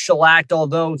pretty shellacked,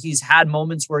 although he's had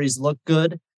moments where he's looked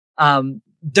good.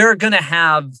 They're going to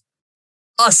have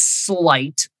a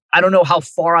slight, I don't know how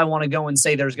far I want to go and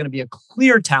say there's going to be a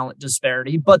clear talent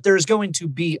disparity, but there's going to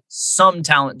be some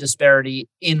talent disparity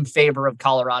in favor of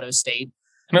Colorado State.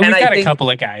 We've got a couple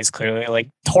of guys, clearly. Like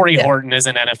Torrey Horton is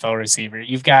an NFL receiver.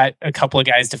 You've got a couple of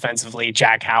guys defensively,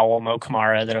 Jack Howell, Mo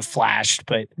Kamara, that have flashed.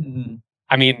 But,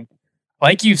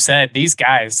 like you said, these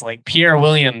guys, like Pierre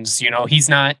Williams, he's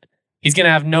going to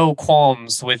have no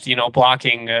qualms with,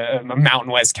 blocking a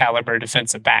Mountain West caliber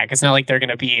defensive back. It's not like they're going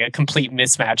to be a complete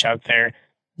mismatch out there.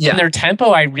 Yeah. And their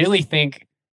tempo, I really think,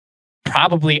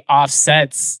 probably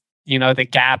offsets, the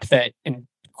gap that in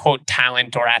quote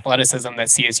talent or athleticism that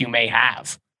CSU may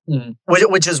have.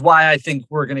 Which is why I think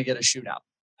we're going to get a shootout.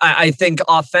 I think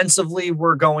offensively,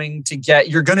 you're going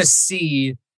to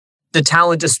see the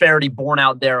talent disparity borne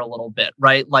out there a little bit,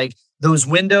 right? Like those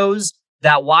windows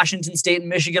that Washington State and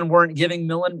Michigan weren't giving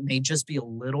Millen may just be a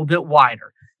little bit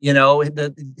wider.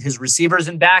 His receivers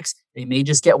and backs, they may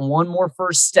just get one more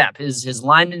first step. His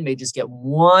linemen may just get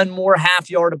one more half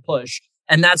yard of push.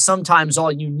 And that's sometimes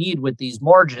all you need with these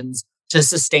margins to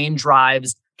sustain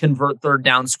drives, convert third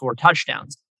down, score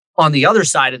touchdowns. On the other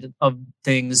side of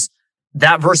things,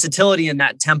 that versatility and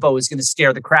that tempo is going to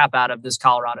scare the crap out of this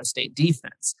Colorado State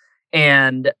defense.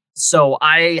 And so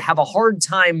I have a hard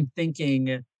time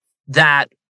thinking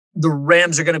that the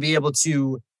Rams are going to be able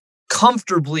to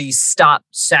comfortably stop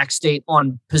Sac State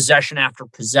on possession after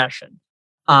possession.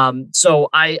 So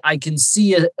I can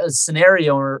see a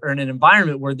scenario or an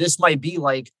environment where this might be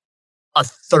like a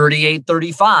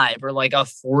 38-35 or like a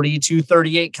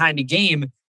 42-38 kind of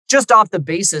game, just off the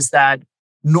basis that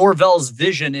Norvell's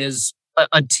vision is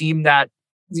a team that,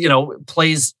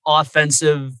 plays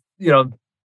offensive,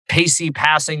 pacey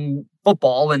passing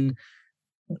football. And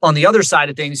on the other side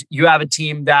of things, you have a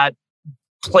team that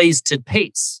plays to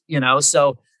pace,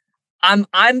 so I'm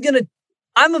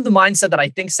of the mindset that I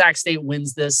think Sac State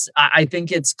wins this. I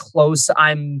think it's close.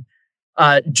 I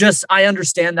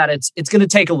understand that it's going to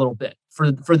take a little bit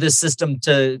for this system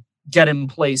to get in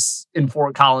place in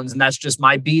Fort Collins. And that's just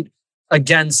my beat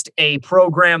against a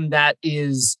program that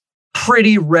is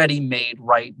pretty ready-made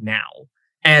right now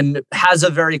and has a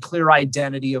very clear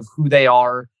identity of who they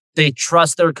are. They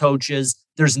trust their coaches.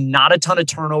 There's not a ton of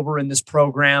turnover in this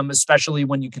program, especially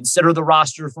when you consider the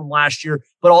roster from last year,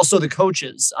 but also the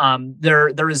coaches.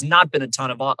 There has not been a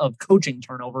ton of coaching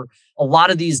turnover. A lot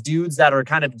of these dudes that are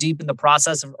kind of deep in the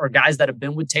process are guys that have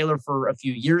been with Taylor for a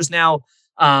few years now.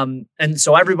 And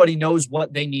so everybody knows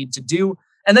what they need to do.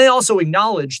 And they also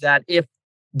acknowledge that if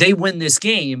they win this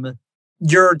game,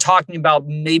 you're talking about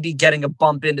maybe getting a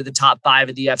bump into the top 5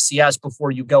 of the FCS before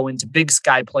you go into Big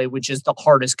Sky play, which is the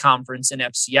hardest conference in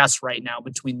FCS right now.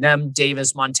 Between them,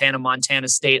 Davis, Montana, Montana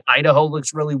State, Idaho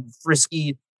looks really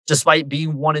frisky despite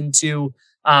being 1-2.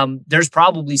 There's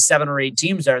probably 7 or 8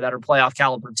 teams there that are playoff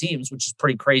caliber teams, which is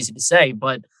pretty crazy to say,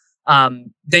 but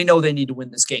they know they need to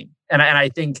win this game. And I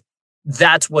think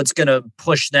that's what's going to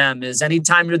push them is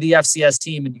anytime you're the FCS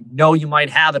team and you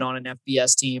might have it on an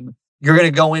FBS team, you're going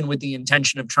to go in with the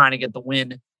intention of trying to get the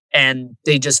win. And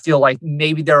they just feel like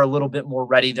maybe they're a little bit more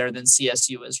ready there than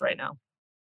CSU is right now.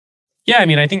 Yeah, I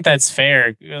mean, I think that's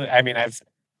fair. I mean, I've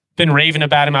been raving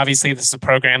about him. Obviously, this is a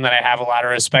program that I have a lot of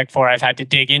respect for. I've had to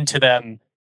dig into them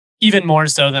even more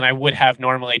so than I would have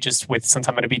normally just since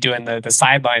I'm going to be doing the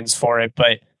sidelines for it.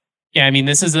 But yeah, I mean,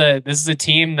 this is a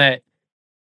team that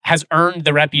has earned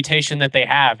the reputation that they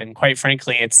have. And quite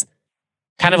frankly, it's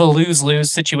kind of a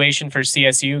lose-lose situation for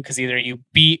CSU because either you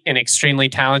beat an extremely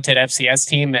talented FCS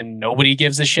team and nobody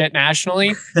gives a shit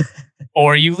nationally,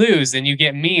 or you lose and you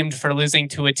get memed for losing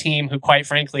to a team who, quite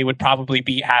frankly, would probably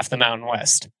beat half the Mountain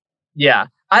West. Yeah.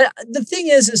 The thing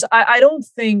is I don't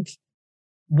think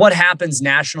what happens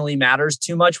nationally matters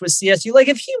too much with CSU. Like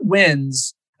if he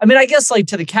wins, I mean, I guess like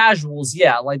to the casuals,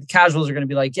 yeah, like the casuals are going to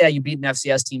be like, yeah, you beat an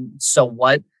FCS team, so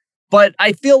what? But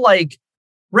I feel like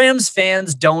Rams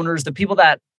fans, donors, the people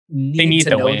that need to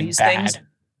know these things.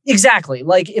 Exactly.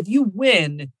 Like if you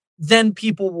win, then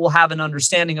people will have an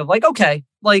understanding of like, okay,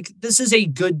 like this is a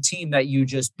good team that you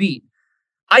just beat.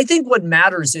 I think what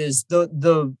matters is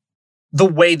the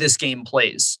way this game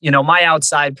plays. My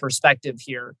outside perspective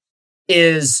here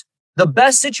is the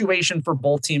best situation for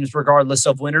both teams, regardless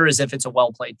of winner, is if it's a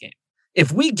well-played game.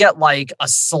 If we get like a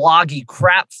sloggy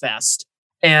crap fest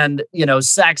and,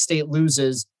 Sac State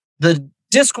loses, the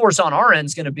discourse on our end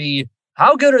is going to be,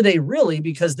 how good are they really?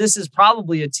 Because this is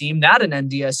probably a team that an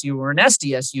NDSU or an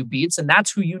SDSU beats, and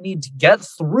that's who you need to get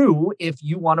through if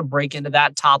you want to break into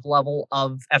that top level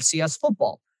of FCS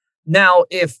football. Now,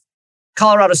 if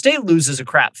Colorado State loses a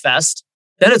crap fest,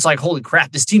 then it's like, holy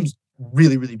crap, this team's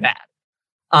really, really bad.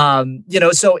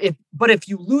 So if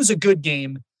you lose a good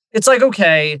game, it's like,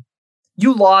 okay,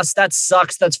 you lost, that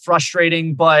sucks, that's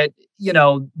frustrating, but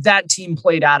that team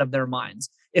played out of their minds.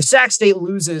 If Sac State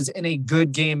loses in a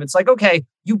good game, it's like, okay,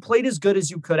 you played as good as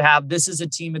you could have. This is a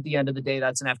team at the end of the day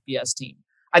that's an FBS team.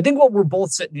 I think what we're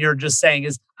both sitting here just saying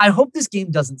is, I hope this game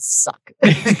doesn't suck.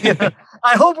 I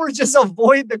hope we're just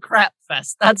avoid the crap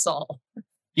fest. That's all.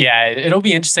 Yeah, it'll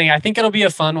be interesting. I think it'll be a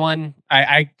fun one.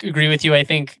 I agree with you. I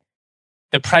think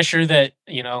the pressure that,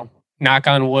 knock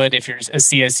on wood, if you're a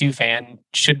CSU fan,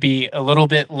 should be a little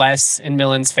bit less in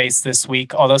Millen's face this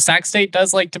week. Although Sac State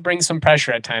does like to bring some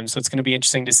pressure at times. So it's going to be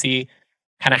interesting to see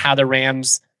kind of how the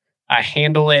Rams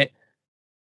handle it.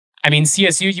 I mean,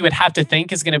 CSU, you would have to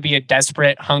think, is going to be a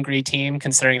desperate, hungry team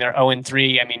considering they're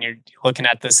 0-3. I mean, you're looking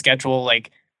at the schedule like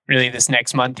really this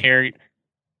next month here.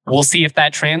 We'll see if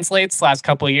that translates. The last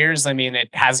couple of years, I mean, it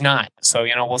has not. So,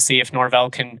 we'll see if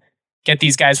Norvell can get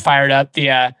these guys fired up.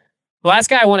 The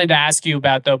last guy I wanted to ask you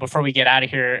about, though, before we get out of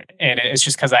here, and it's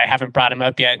just because I haven't brought him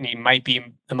up yet, and he might be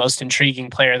the most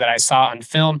intriguing player that I saw on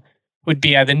film, would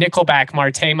be the nickelback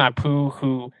Marte Mapu,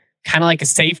 who kind of like a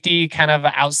safety, kind of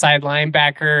an outside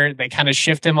linebacker. They kind of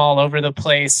shift him all over the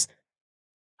place.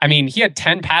 I mean, he had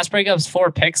 10 pass breakups,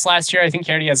 4 picks last year. I think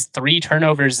he already has 3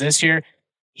 turnovers this year.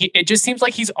 It just seems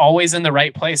like he's always in the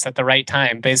right place at the right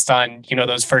time based on,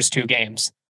 those first 2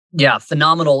 games. Yeah,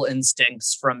 phenomenal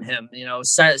instincts from him.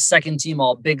 Second team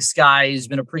All Big Sky. He's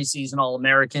been a preseason All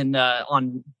American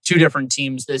on 2 different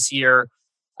teams this year.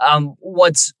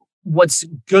 What's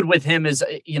good with him is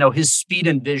his speed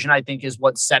and vision, I think, is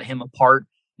what set him apart.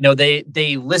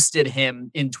 They listed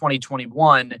him in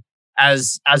 2021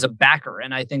 as a backer,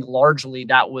 and I think largely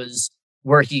that was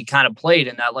where he kind of played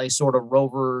in that like sort of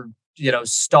rover,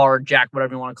 star jack,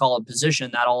 whatever you want to call it,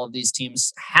 position that all of these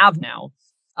teams have now.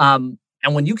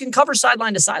 And when you can cover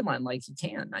sideline to sideline like he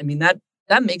can, I mean, that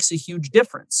makes a huge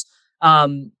difference.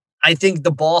 I think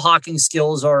the ball hawking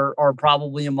skills are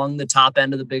probably among the top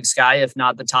end of the Big Sky, if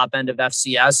not the top end of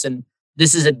FCS. And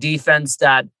this is a defense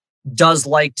that does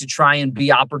like to try and be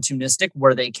opportunistic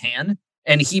where they can.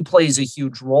 And he plays a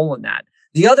huge role in that.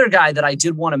 The other guy that I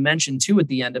did want to mention too at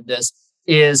the end of this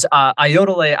is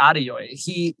Ayodele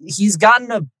Adeoye. He's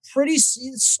gotten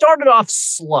started off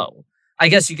slow, I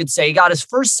guess you could say. He got his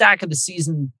first sack of the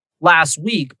season last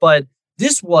week, but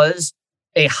this was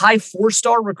a high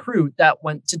 4-star recruit that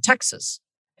went to Texas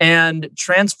and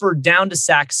transferred down to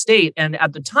Sac State. And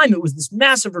at the time, it was this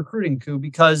massive recruiting coup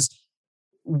because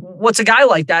what's a guy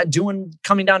like that doing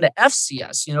coming down to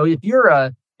FCS?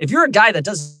 If you're a guy that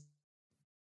does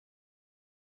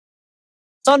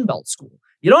Sunbelt school,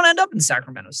 you don't end up in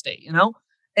Sacramento State,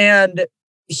 And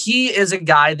he is a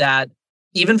guy that,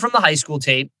 even from the high school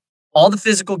tape, all the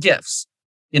physical gifts,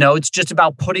 it's just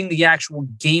about putting the actual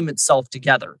game itself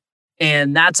together.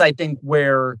 And that's, I think,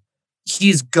 where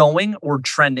he's going or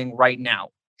trending right now.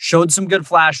 Showed some good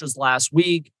flashes last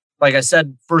week. Like I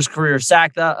said, first career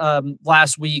sack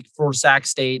last week for Sac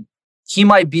State. He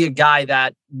might be a guy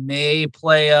that may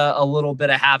play a little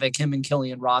bit of havoc, him and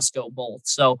Killian Roscoe both.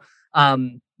 So,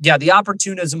 the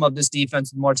opportunism of this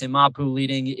defense with Marte Mapu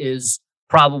leading is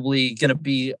probably going to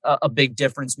be a big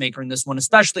difference maker in this one,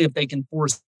 especially if they can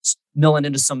force Millen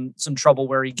into some trouble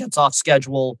where he gets off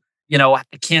schedule,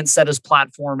 can't set his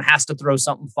platform, has to throw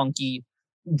something funky.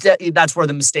 That's where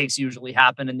the mistakes usually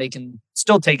happen, and they can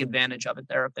still take advantage of it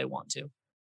there if they want to.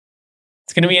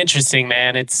 It's going to be interesting,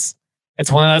 man. It's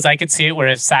one of those, I could see it where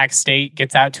if Sac State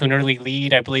gets out to an early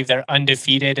lead, I believe they're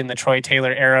undefeated in the Troy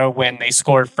Taylor era when they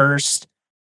scored first.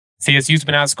 CSU's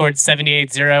been outscored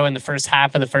 78-0 in the first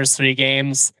half of the first 3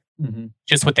 games. Mm-hmm.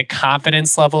 Just with the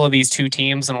confidence level of these two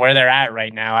teams and where they're at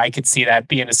right now, I could see that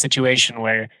being a situation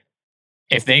where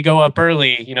if they go up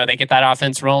early, they get that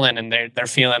offense rolling and they're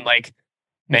feeling like,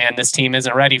 man, this team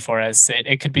isn't ready for us.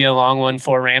 It could be a long one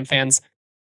for Ram fans.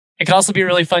 It could also be a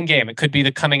really fun game. It could be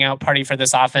the coming out party for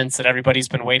this offense that everybody's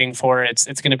been waiting for. It's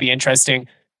going to be interesting. It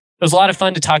was a lot of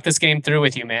fun to talk this game through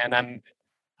with you, man. I'm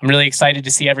really excited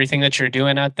to see everything that you're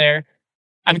doing out there.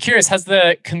 I'm curious, has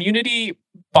the community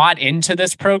bought into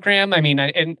this program? I mean,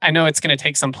 I know it's going to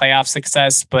take some playoff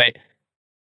success, but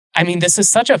I mean, this is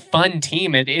such a fun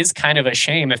team. It is kind of a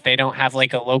shame if they don't have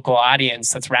like a local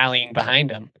audience that's rallying behind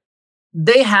them.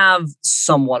 They have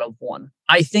somewhat of one.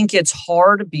 I think it's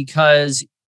hard because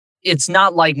it's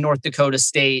not like North Dakota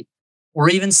State or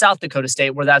even South Dakota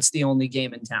State where that's the only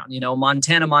game in town.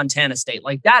 Montana State,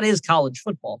 like that is college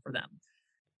football for them.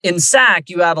 In SAC,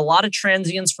 you have a lot of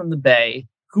transients from the Bay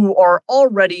who are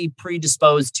already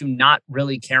predisposed to not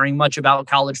really caring much about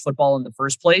college football in the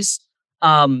first place.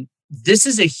 This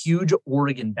is a huge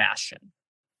Oregon bastion.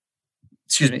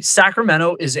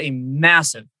 Sacramento is a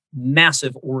massive,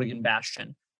 massive Oregon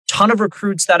bastion. Ton of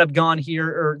recruits that have gone here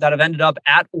or that have ended up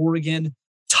at Oregon.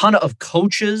 Ton of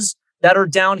coaches that are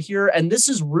down here. And this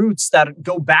is roots that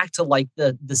go back to like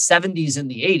the 70s and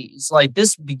the 80s. Like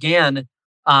this began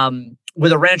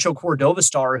with a Rancho Cordova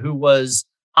star who was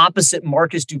opposite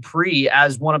Marcus Dupree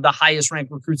as one of the highest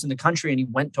ranked recruits in the country. And he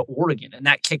went to Oregon, and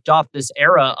that kicked off this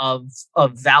era of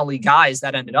Valley guys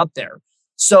that ended up there.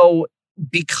 So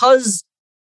because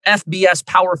FBS,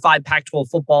 Power 5, Pac-12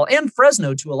 football, and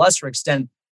Fresno to a lesser extent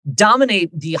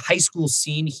dominate the high school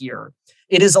scene here,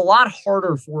 it is a lot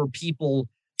harder for people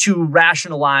to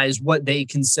rationalize what they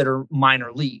consider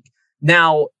minor league.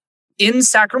 Now, in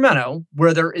Sacramento,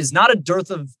 where there is not a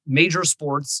dearth of major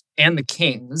sports and the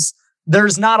Kings,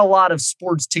 there's not a lot of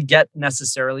sports to get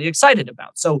necessarily excited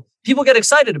about. So people get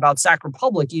excited about Sac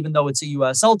Republic, even though it's a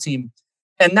USL team.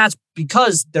 And that's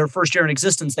because their first year in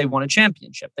existence, they won a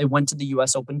championship. They went to the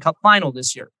US Open Cup final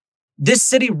this year. This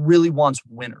city really wants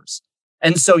winners.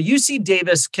 And so UC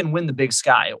Davis can win the Big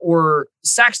Sky, or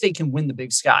Sac State can win the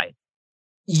Big Sky.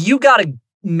 You got to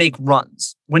make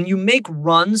runs. When you make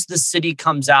runs, the city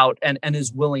comes out and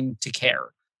is willing to care.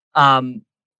 And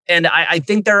I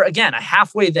think they're, again,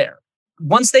 halfway there.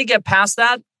 Once they get past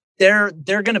that, they're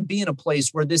going to be in a place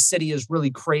where this city is really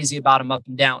crazy about them up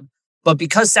and down. But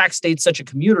because Sac State's such a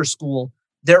commuter school,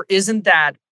 there isn't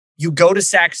that, You go to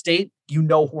Sac State, you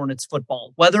know Hornets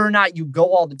football. Whether or not you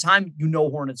go all the time, you know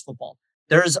Hornets football.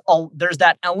 There's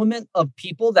that element of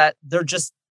people that they're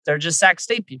just Sac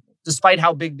State people, despite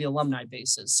how big the alumni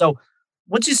base is. So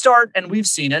once you start, and we've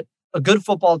seen it, a good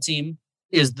football team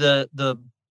is the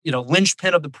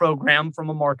linchpin of the program from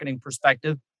a marketing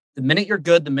perspective. The minute you're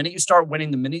good, the minute you start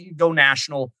winning, the minute you go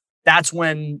national, that's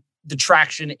when the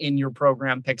traction in your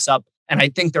program picks up. And I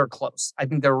think they're close. I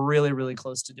think they're really, really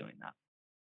close to doing that.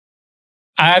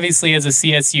 Obviously, as a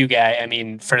CSU guy, I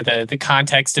mean, for the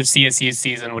context of CSU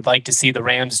season, would like to see the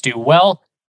Rams do well.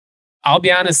 I'll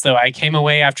be honest, though, I came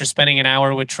away after spending an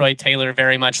hour with Troy Taylor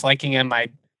very much liking him. I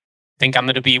think I'm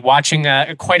going to be watching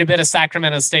quite a bit of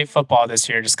Sacramento State football this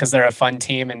year just because they're a fun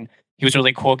team and he was a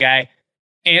really cool guy.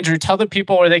 Andrew, tell the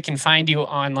people where they can find you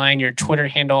online, your Twitter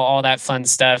handle, all that fun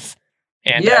stuff,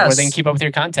 and where they can keep up with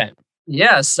your content.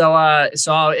 Yeah, so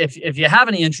if you have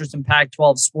any interest in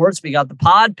Pac-12 sports, we got the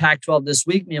pod, Pac-12 This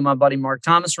Week. Me and my buddy Mark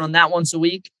Thomas run that once a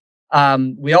week.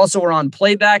 We also are on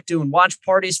Playback doing watch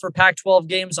parties for Pac-12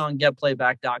 games on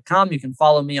getplayback.com. You can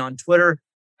follow me on Twitter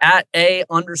at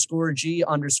 @A_G_Hobner.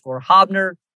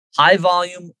 High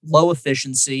volume, low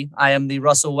efficiency. I am the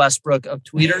Russell Westbrook of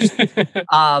tweeters.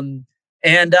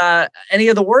 And any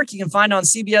of the work you can find on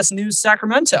CBS News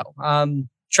Sacramento.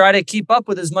 Try to keep up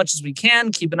with as much as we can.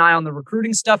 Keep an eye on the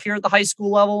recruiting stuff here at the high school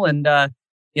level. And,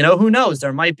 who knows?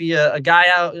 There might be a guy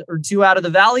out or two out of the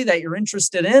Valley that you're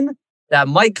interested in that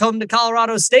might come to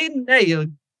Colorado State. And, hey,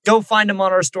 you go find him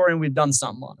on our story, and we've done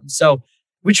something on him. So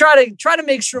we try to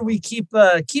make sure we keep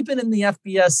it in the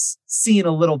FBS scene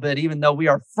a little bit, even though we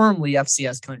are firmly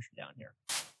FCS country down here.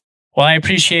 Well, I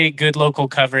appreciate good local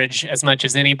coverage as much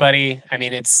as anybody. I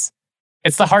mean, it's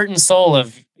the heart and soul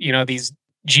of, these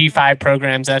G5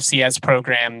 programs, FCS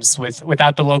programs.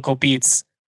 Without the local beats,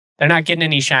 they're not getting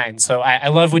any shine. So I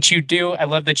love what you do. I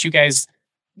love that you guys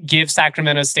give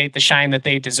Sacramento State the shine that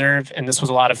they deserve. And this was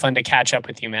a lot of fun to catch up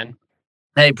with you, man.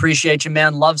 Hey, appreciate you,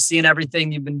 man. Love seeing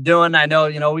everything you've been doing. I know,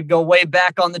 we go way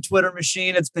back on the Twitter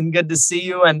machine. It's been good to see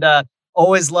you, and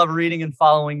always love reading and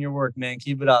following your work, man.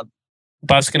 Keep it up.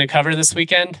 Buffs going to cover this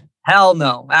weekend? Hell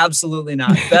no, absolutely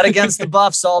not. Bet against the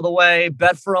Buffs all the way.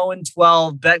 Bet for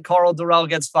 0-12. Bet Carl Durrell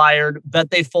gets fired. Bet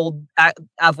they fold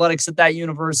athletics at that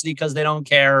university because they don't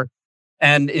care.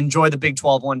 And enjoy the Big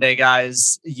 12 one day,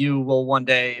 guys. You will one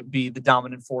day be the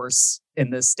dominant force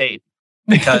in this state.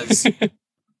 Because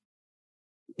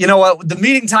you know what? The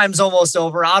meeting time's almost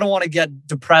over. I don't want to get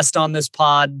depressed on this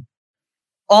pod.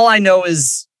 All I know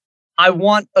is I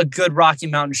want a good Rocky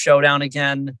Mountain Showdown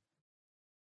again.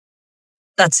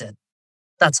 That's it.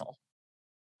 That's all.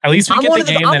 At least we get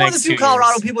the game. I'm one of the few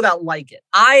Colorado people that like it.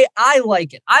 I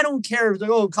like it. I don't care if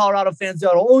they're Colorado fans.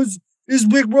 Is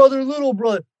Big Brother, Little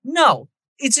Brother? No,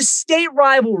 it's a state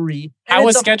rivalry. How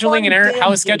was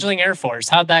scheduling Air Force?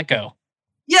 How'd that go?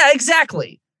 Yeah,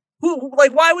 exactly.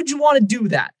 Why would you want to do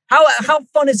that? How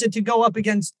fun is it to go up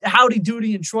against Howdy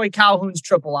Doody and Troy Calhoun's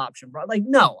triple option, bro?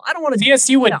 No, I don't want to.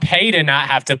 CSU would pay to not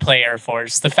have to play Air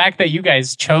Force. The fact that you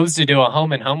guys chose to do a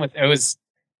home and home with it was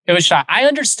shot. I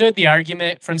understood the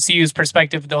argument from CU's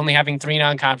perspective, of only having 3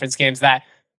 non-conference games. But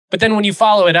then when you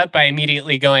follow it up by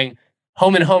immediately going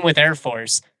home and home with Air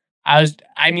Force, I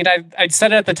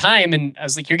said it at the time, and I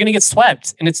was like, you're going to get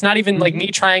swept. And it's not even like me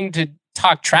trying to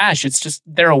talk trash. It's just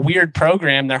they're a weird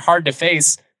program. They're hard to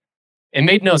face. It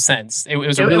made no sense. It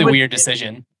was a really weird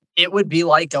decision. It would be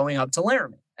like going up to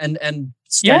Laramie and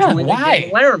scheduling a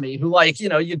game Laramie, who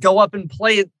you go up and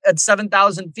play at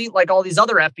 7,000 feet like all these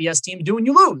other FBS teams do, and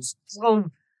you lose. So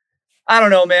I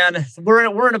don't know, man.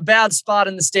 We're in a bad spot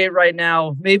in the state right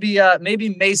now. Maybe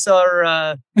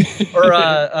Mesa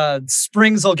or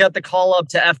Springs will get the call up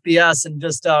to FBS and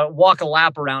just walk a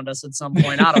lap around us at some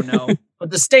point. I don't know,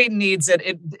 but the state needs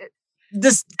it.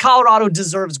 This Colorado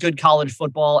deserves good college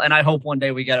football, and I hope one day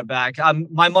we get it back.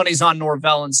 My money's on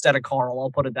Norvell instead of Carl.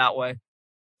 I'll put it that way.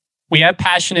 We have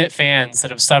passionate fans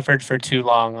that have suffered for too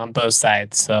long on both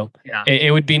sides. So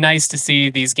it would be nice to see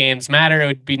these games matter. It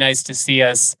would be nice to see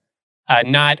us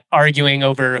not arguing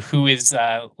over who is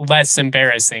less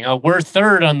embarrassing. Oh, we're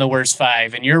third on the worst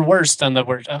 5 and you're worst on the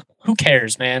worst. Who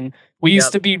cares, man? We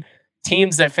used to be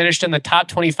teams that finished in the top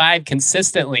 25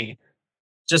 consistently.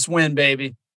 Just win,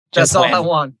 baby. That's all I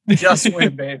want. Just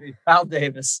win, baby. Al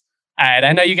Davis. All right.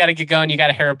 I know you got to get going. You got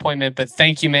a hair appointment, but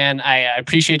thank you, man. I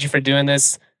appreciate you for doing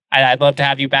this. I'd love to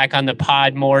have you back on the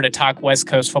pod more to talk West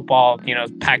Coast football,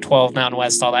 Pac-12, Mountain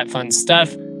West, all that fun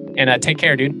stuff. And take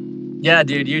care, dude. Yeah,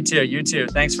 dude. You too. You too.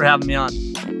 Thanks for having me on.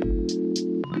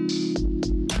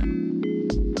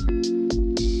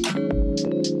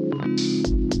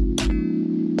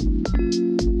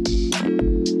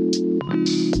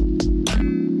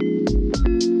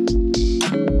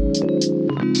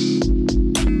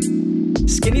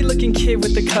 Skinny looking kid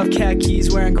with the cuff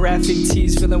khakis, wearing graphic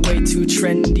tees, feeling way too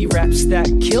trendy. Raps that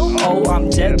kill, oh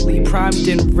I'm deadly, primed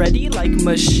and ready like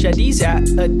machetes at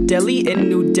a deli in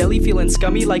New Delhi. Feeling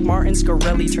scummy like Martin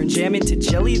Scarelli, turn jam into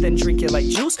jelly, then drink it like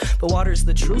juice. But water's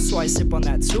the truth, so I sip on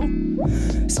that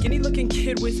too. Skinny looking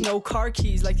kid with no car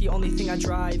keys, like the only thing I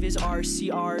drive is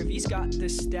RCRV's. Got the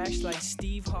stash like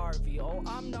Steve Harvey, oh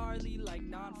I'm gnarly like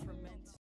non from